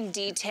important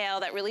detail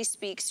that really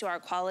speaks to our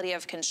quality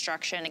of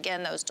construction.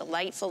 Again, those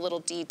delightful little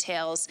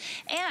details.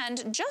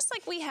 And just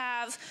like we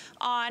have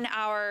on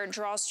our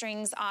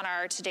drawstrings on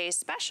our today's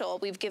special,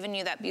 we've given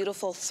you that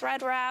beautiful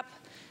thread wrap,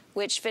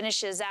 which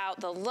finishes out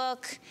the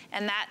look,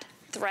 and that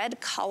thread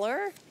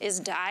color is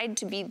dyed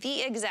to be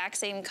the exact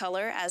same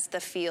color as the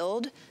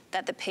field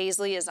that the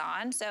paisley is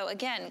on. So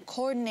again,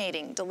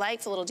 coordinating,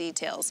 delightful little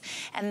details.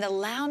 And the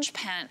lounge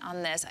pant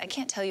on this, I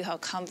can't tell you how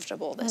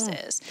comfortable this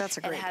is. That's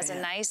a great It has pant.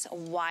 a nice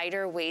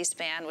wider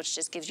waistband, which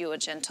just gives you a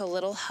gentle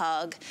little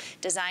hug,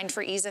 designed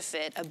for ease of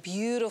fit, a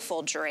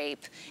beautiful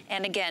drape,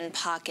 and again,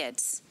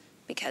 pockets.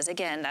 Because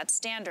again, that's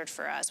standard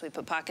for us. We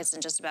put pockets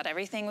in just about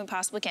everything we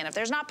possibly can. If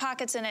there's not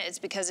pockets in it, it's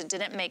because it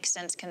didn't make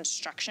sense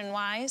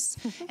construction-wise,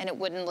 and it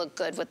wouldn't look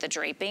good with the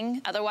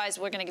draping. Otherwise,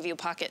 we're gonna give you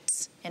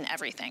pockets in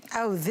everything.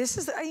 Oh, this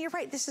is, you're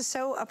right, this is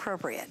so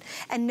appropriate.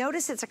 And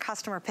notice it's a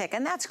customer pick,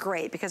 and that's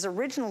great because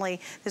originally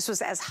this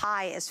was as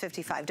high as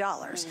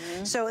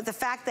 $55. So the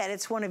fact that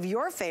it's one of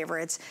your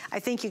favorites, I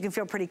think you can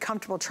feel pretty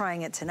comfortable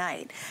trying it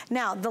tonight.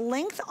 Now, the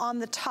length on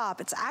the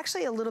top, it's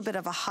actually a little bit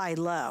of a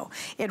high-low.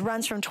 It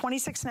runs from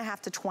 26.5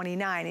 to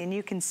 29, and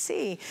you can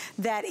see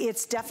that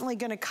it's definitely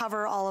gonna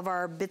cover all of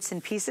our bits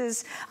and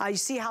pieces. You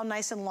see how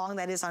nice and long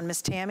that is on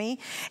Miss Tammy.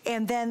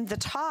 And then the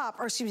top,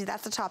 or excuse me,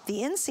 that's the top, the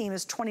inseam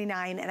is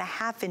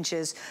 29.5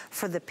 inches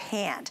for the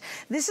pant.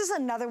 This is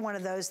another one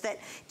of those that,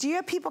 do you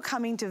have people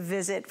coming to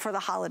visit for the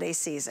holiday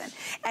season?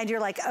 And you're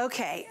like,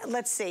 okay,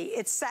 let's see,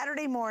 it's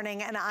Saturday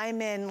morning and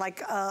I'm in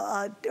like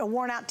a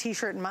worn out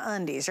t-shirt and my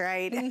undies,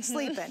 right?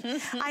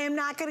 Sleeping. I am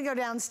not gonna go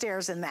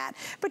downstairs in that.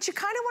 But you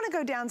kind of wanna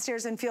go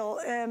downstairs and feel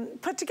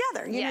put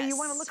together. You know, you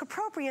wanna look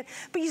appropriate,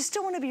 but you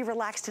still wanna be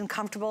relaxed and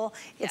comfortable.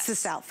 It's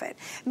this outfit.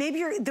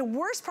 Maybe the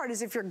worst part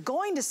is if you're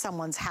going to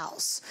someone's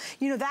house,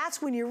 you know,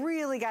 that's when you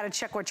really gotta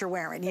check what you're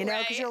wearing, you know,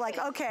 because you're like,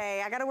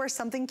 okay, I gotta wear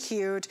something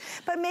cute.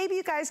 But maybe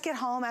you guys get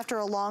home after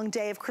a long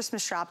day of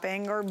Christmas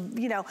shopping or,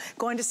 you know,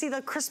 going to see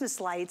the Christmas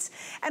lights,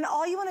 and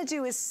all you wanna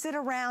do is sit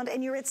around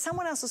and you're at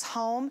someone else's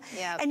home,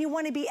 and you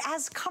wanna be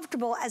as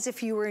comfortable as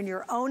if you were in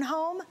your own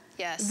home.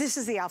 Yes. This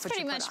is the outfit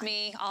Pretty you put much on.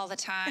 me all the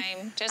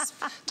time.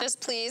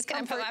 Just please, can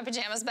I put my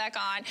pajamas back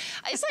on?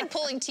 It's like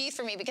pulling teeth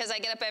for me because I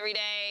get up every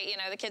day, you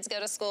know, the kids go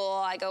to school,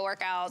 I go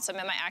work out, so I'm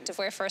in my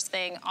activewear first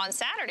thing. On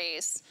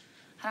Saturdays,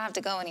 I don't have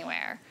to go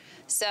anywhere.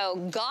 So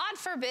God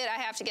forbid I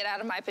have to get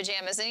out of my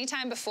pajamas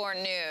anytime before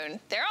noon.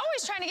 They're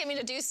always trying to get me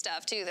to do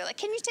stuff too. They're like,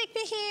 can you take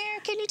me here?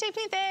 Can you take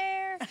me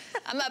there?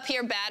 I'm up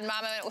here bad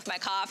mama with my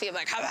coffee. I'm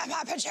like, how about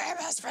my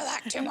pajamas for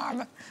like 2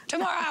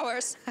 more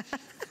hours?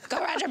 Go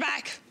around your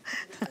back.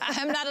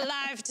 I'm not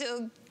alive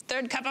till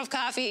third cup of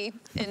coffee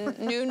and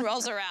noon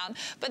rolls around.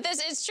 But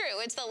this is true.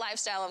 It's the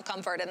lifestyle of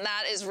comfort, and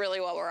that is really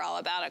what we're all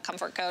about at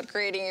Comfort Code,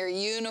 creating your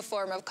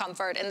uniform of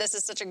comfort. And this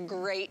is such a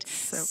great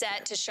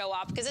set to show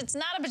off, because it's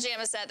not a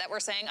pajama set that we're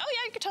saying, oh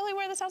yeah, you could totally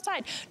wear this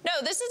outside. No,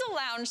 this is a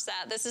lounge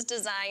set. This is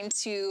designed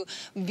to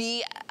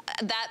be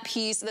that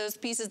piece, those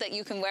pieces that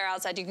you can wear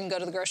outside. You can go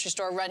to the grocery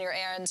store, run your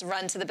errands,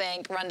 run to the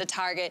bank, run to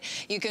Target.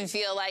 You can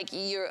feel like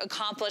you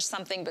accomplished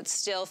something, but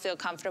still feel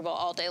comfortable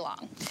all day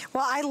long.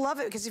 Well, I love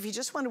it, because if you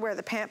just want to wear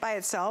the pant by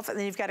itself and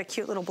then you've got a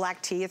cute little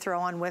black tee you throw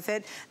on with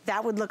it,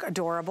 that would look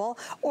adorable.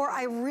 Or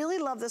I really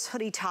love this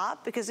hoodie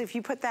top, because if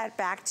you put that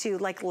back to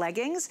like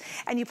leggings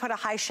and you put a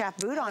high shaft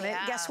boot on it,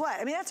 guess what?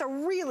 I mean, that's a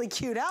really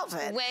cute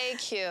outfit. Way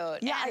cute.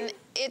 Yeah, and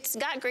it's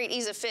got great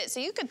ease of fit, so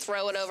you could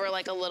throw it over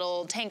like a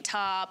little tank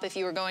top if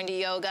you were going to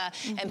yoga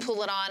and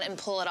pull it on and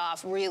pull it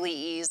off really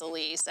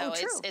easily. So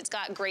it's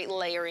got great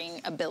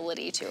layering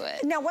ability to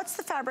it. Now, what's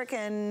the fabric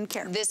and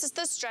care? This is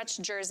the stretch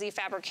jersey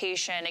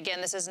fabrication.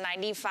 Again, this is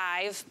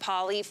 95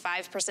 poly,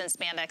 5%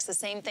 spandex, the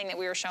same thing that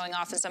we were showing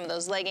off in some of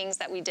those leggings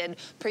that we did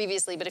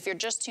previously. But if you're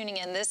just tuning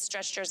in, this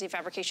stretch jersey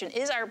fabrication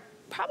is our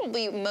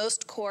probably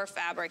most core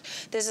fabric.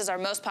 This is our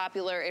most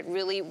popular. It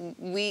really,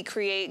 we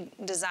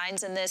create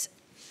designs in this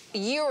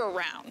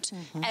year-round,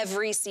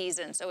 every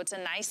season. So it's a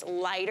nice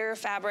lighter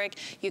fabric.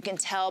 You can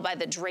tell by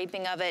the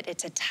draping of it.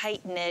 It's a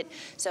tight knit,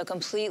 so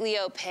completely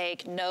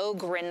opaque, no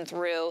grin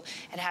through.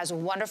 It has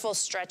wonderful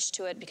stretch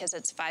to it because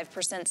it's 5%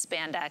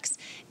 spandex.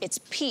 It's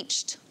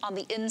peached on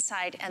the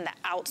inside and the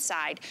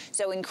outside,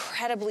 so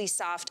incredibly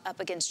soft up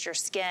against your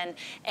skin.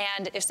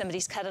 And if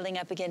somebody's cuddling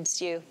up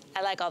against you,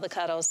 I like all the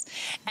cuddles.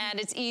 And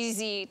it's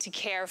easy to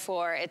care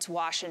for. It's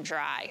wash and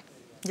dry.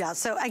 Yeah,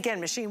 so again,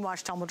 machine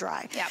wash, tumble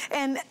dry. Yep.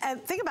 And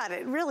think about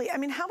it, really, I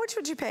mean, how much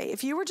would you pay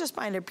if you were just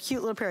buying a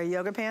cute little pair of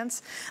yoga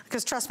pants?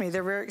 Because trust me,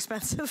 they're very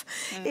expensive,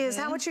 is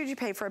how much would you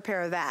pay for a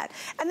pair of that?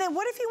 And then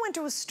what if you went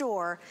to a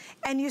store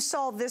and you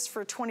saw this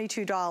for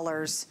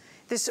 $22?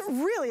 This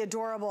really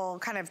adorable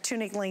kind of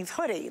tunic length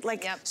hoodie,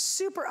 like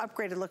super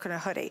upgraded looking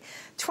hoodie.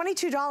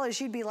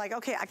 $22, you'd be like,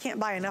 okay, I can't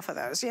buy enough of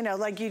those. You know,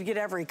 like you'd get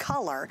every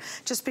color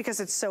just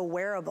because it's so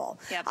wearable.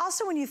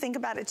 Also, when you think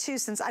about it too,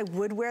 since I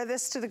would wear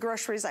this to the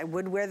groceries, I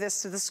would wear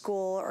this to the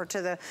school or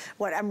to the,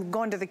 I'm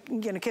going to the,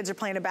 you know, kids are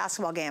playing a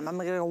basketball game, I'm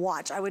gonna go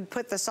watch. I would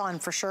put this on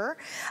for sure.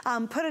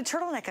 Put a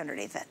turtleneck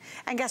underneath it.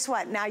 And guess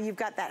what? Now you've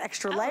got that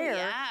extra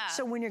layer.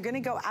 So when you're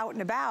gonna go out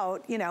and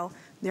about, you know,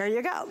 There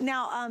you go.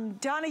 Now,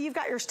 Donna, you've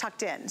got yours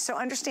tucked in. So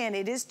understand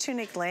it is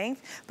tunic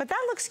length, but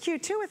that looks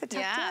cute too with it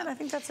tucked in. I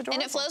think that's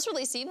adorable. And it flows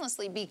really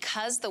seamlessly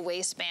because the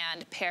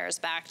waistband pairs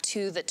back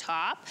to the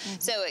top.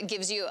 So it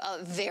gives you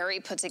a very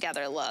put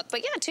together look.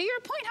 But yeah, to your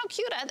point, how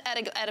cute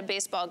at a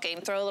baseball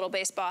game. Throw a little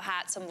baseball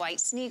hat, some white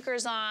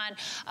sneakers on.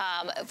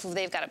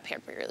 They've got it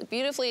paired really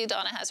beautifully.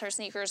 Donna has her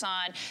sneakers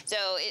on. So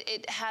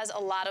it has a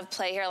lot of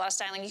play here, a lot of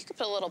styling. You could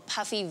put a little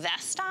puffy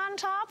vest on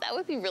top. That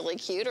would be really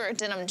cute. Or a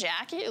denim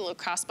jacket, a little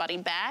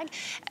crossbody bag.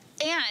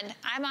 And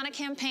I'm on a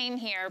campaign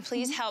here.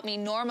 Please help me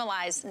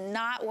normalize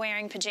not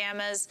wearing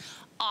pajamas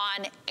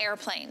on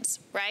airplanes,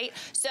 right?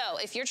 So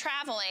if you're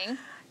traveling,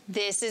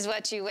 this is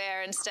what you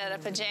wear instead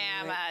of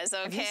pajamas,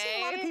 okay? Have you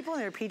seen a lot of people in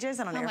their PJs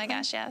on an airplane? Oh my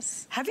gosh,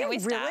 yes. Have you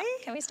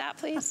really? Can we stop,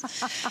 please?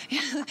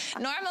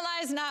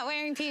 Normalize not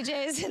wearing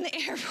PJs in the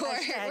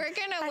airport. We're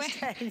gonna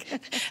wear,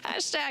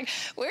 hashtag,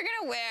 we're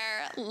gonna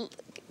wear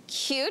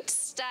cute,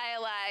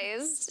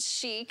 stylized,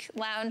 chic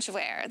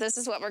loungewear. This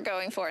is what we're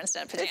going for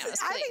instead of pajamas,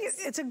 I think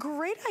it's a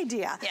great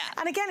idea. Yeah.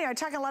 And again, I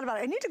talk a lot about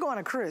it. I need to go on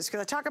a cruise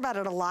because I talk about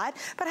it a lot,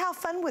 but how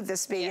fun would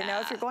this be? You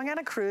know, if you're going on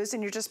a cruise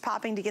and you're just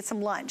popping to get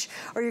some lunch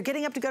or you're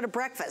getting up to go to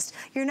breakfast,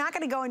 you're not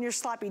gonna go in your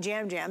sloppy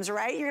jams,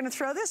 right? You're gonna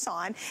throw this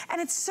on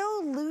and it's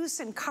so loose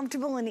and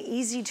comfortable and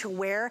easy to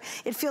wear.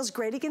 It feels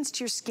great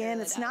against your skin. It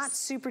really it's not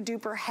super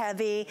duper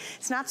heavy.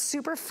 It's not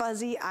super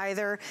fuzzy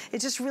either.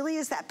 It just really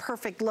is that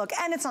perfect look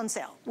and it's on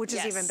sale, which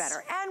is even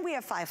better. And we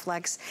have 5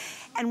 flex,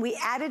 and we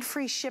added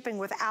free shipping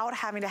without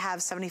having to have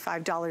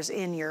 $75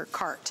 in your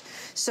cart.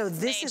 So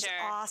this is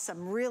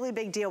awesome. Really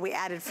big deal. We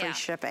added free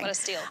shipping. What a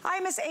steal. All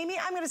right, Miss Amy,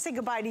 I'm going to say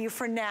goodbye to you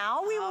for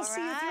now. We will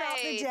see you throughout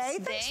the day.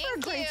 Thanks for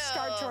a great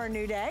start to our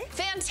new day.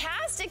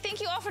 Fantastic.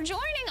 Thank you all for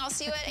joining. I'll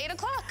see you at 8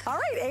 o'clock. All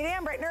right, 8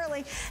 a.m. bright and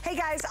early. Hey,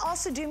 guys,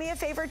 also do me a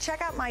favor.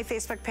 Check out my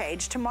Facebook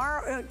page.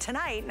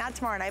 Tonight, not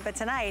tomorrow night, but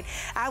tonight,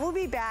 I will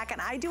be back,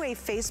 and I do a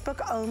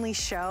Facebook-only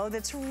show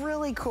that's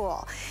really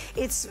cool.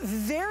 It's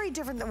very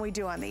different than we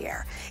do on the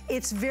air.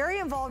 It's very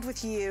involved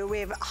with you. We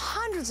have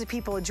hundreds of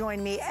people who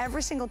join me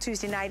every single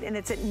Tuesday night, and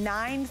it's at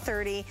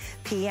 9:30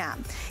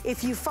 p.m.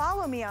 If you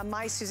follow me on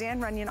my Suzanne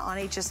Runyon on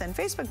HSN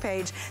Facebook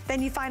page,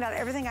 then you find out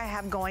everything I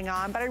have going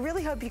on, but I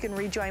really hope you can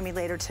rejoin me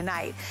later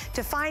tonight.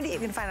 To find it, you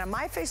can find it on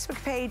my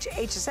Facebook page,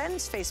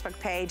 HSN's Facebook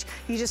page.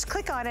 You just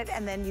click on it,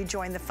 and then you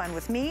join the fun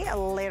with me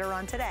later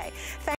on today.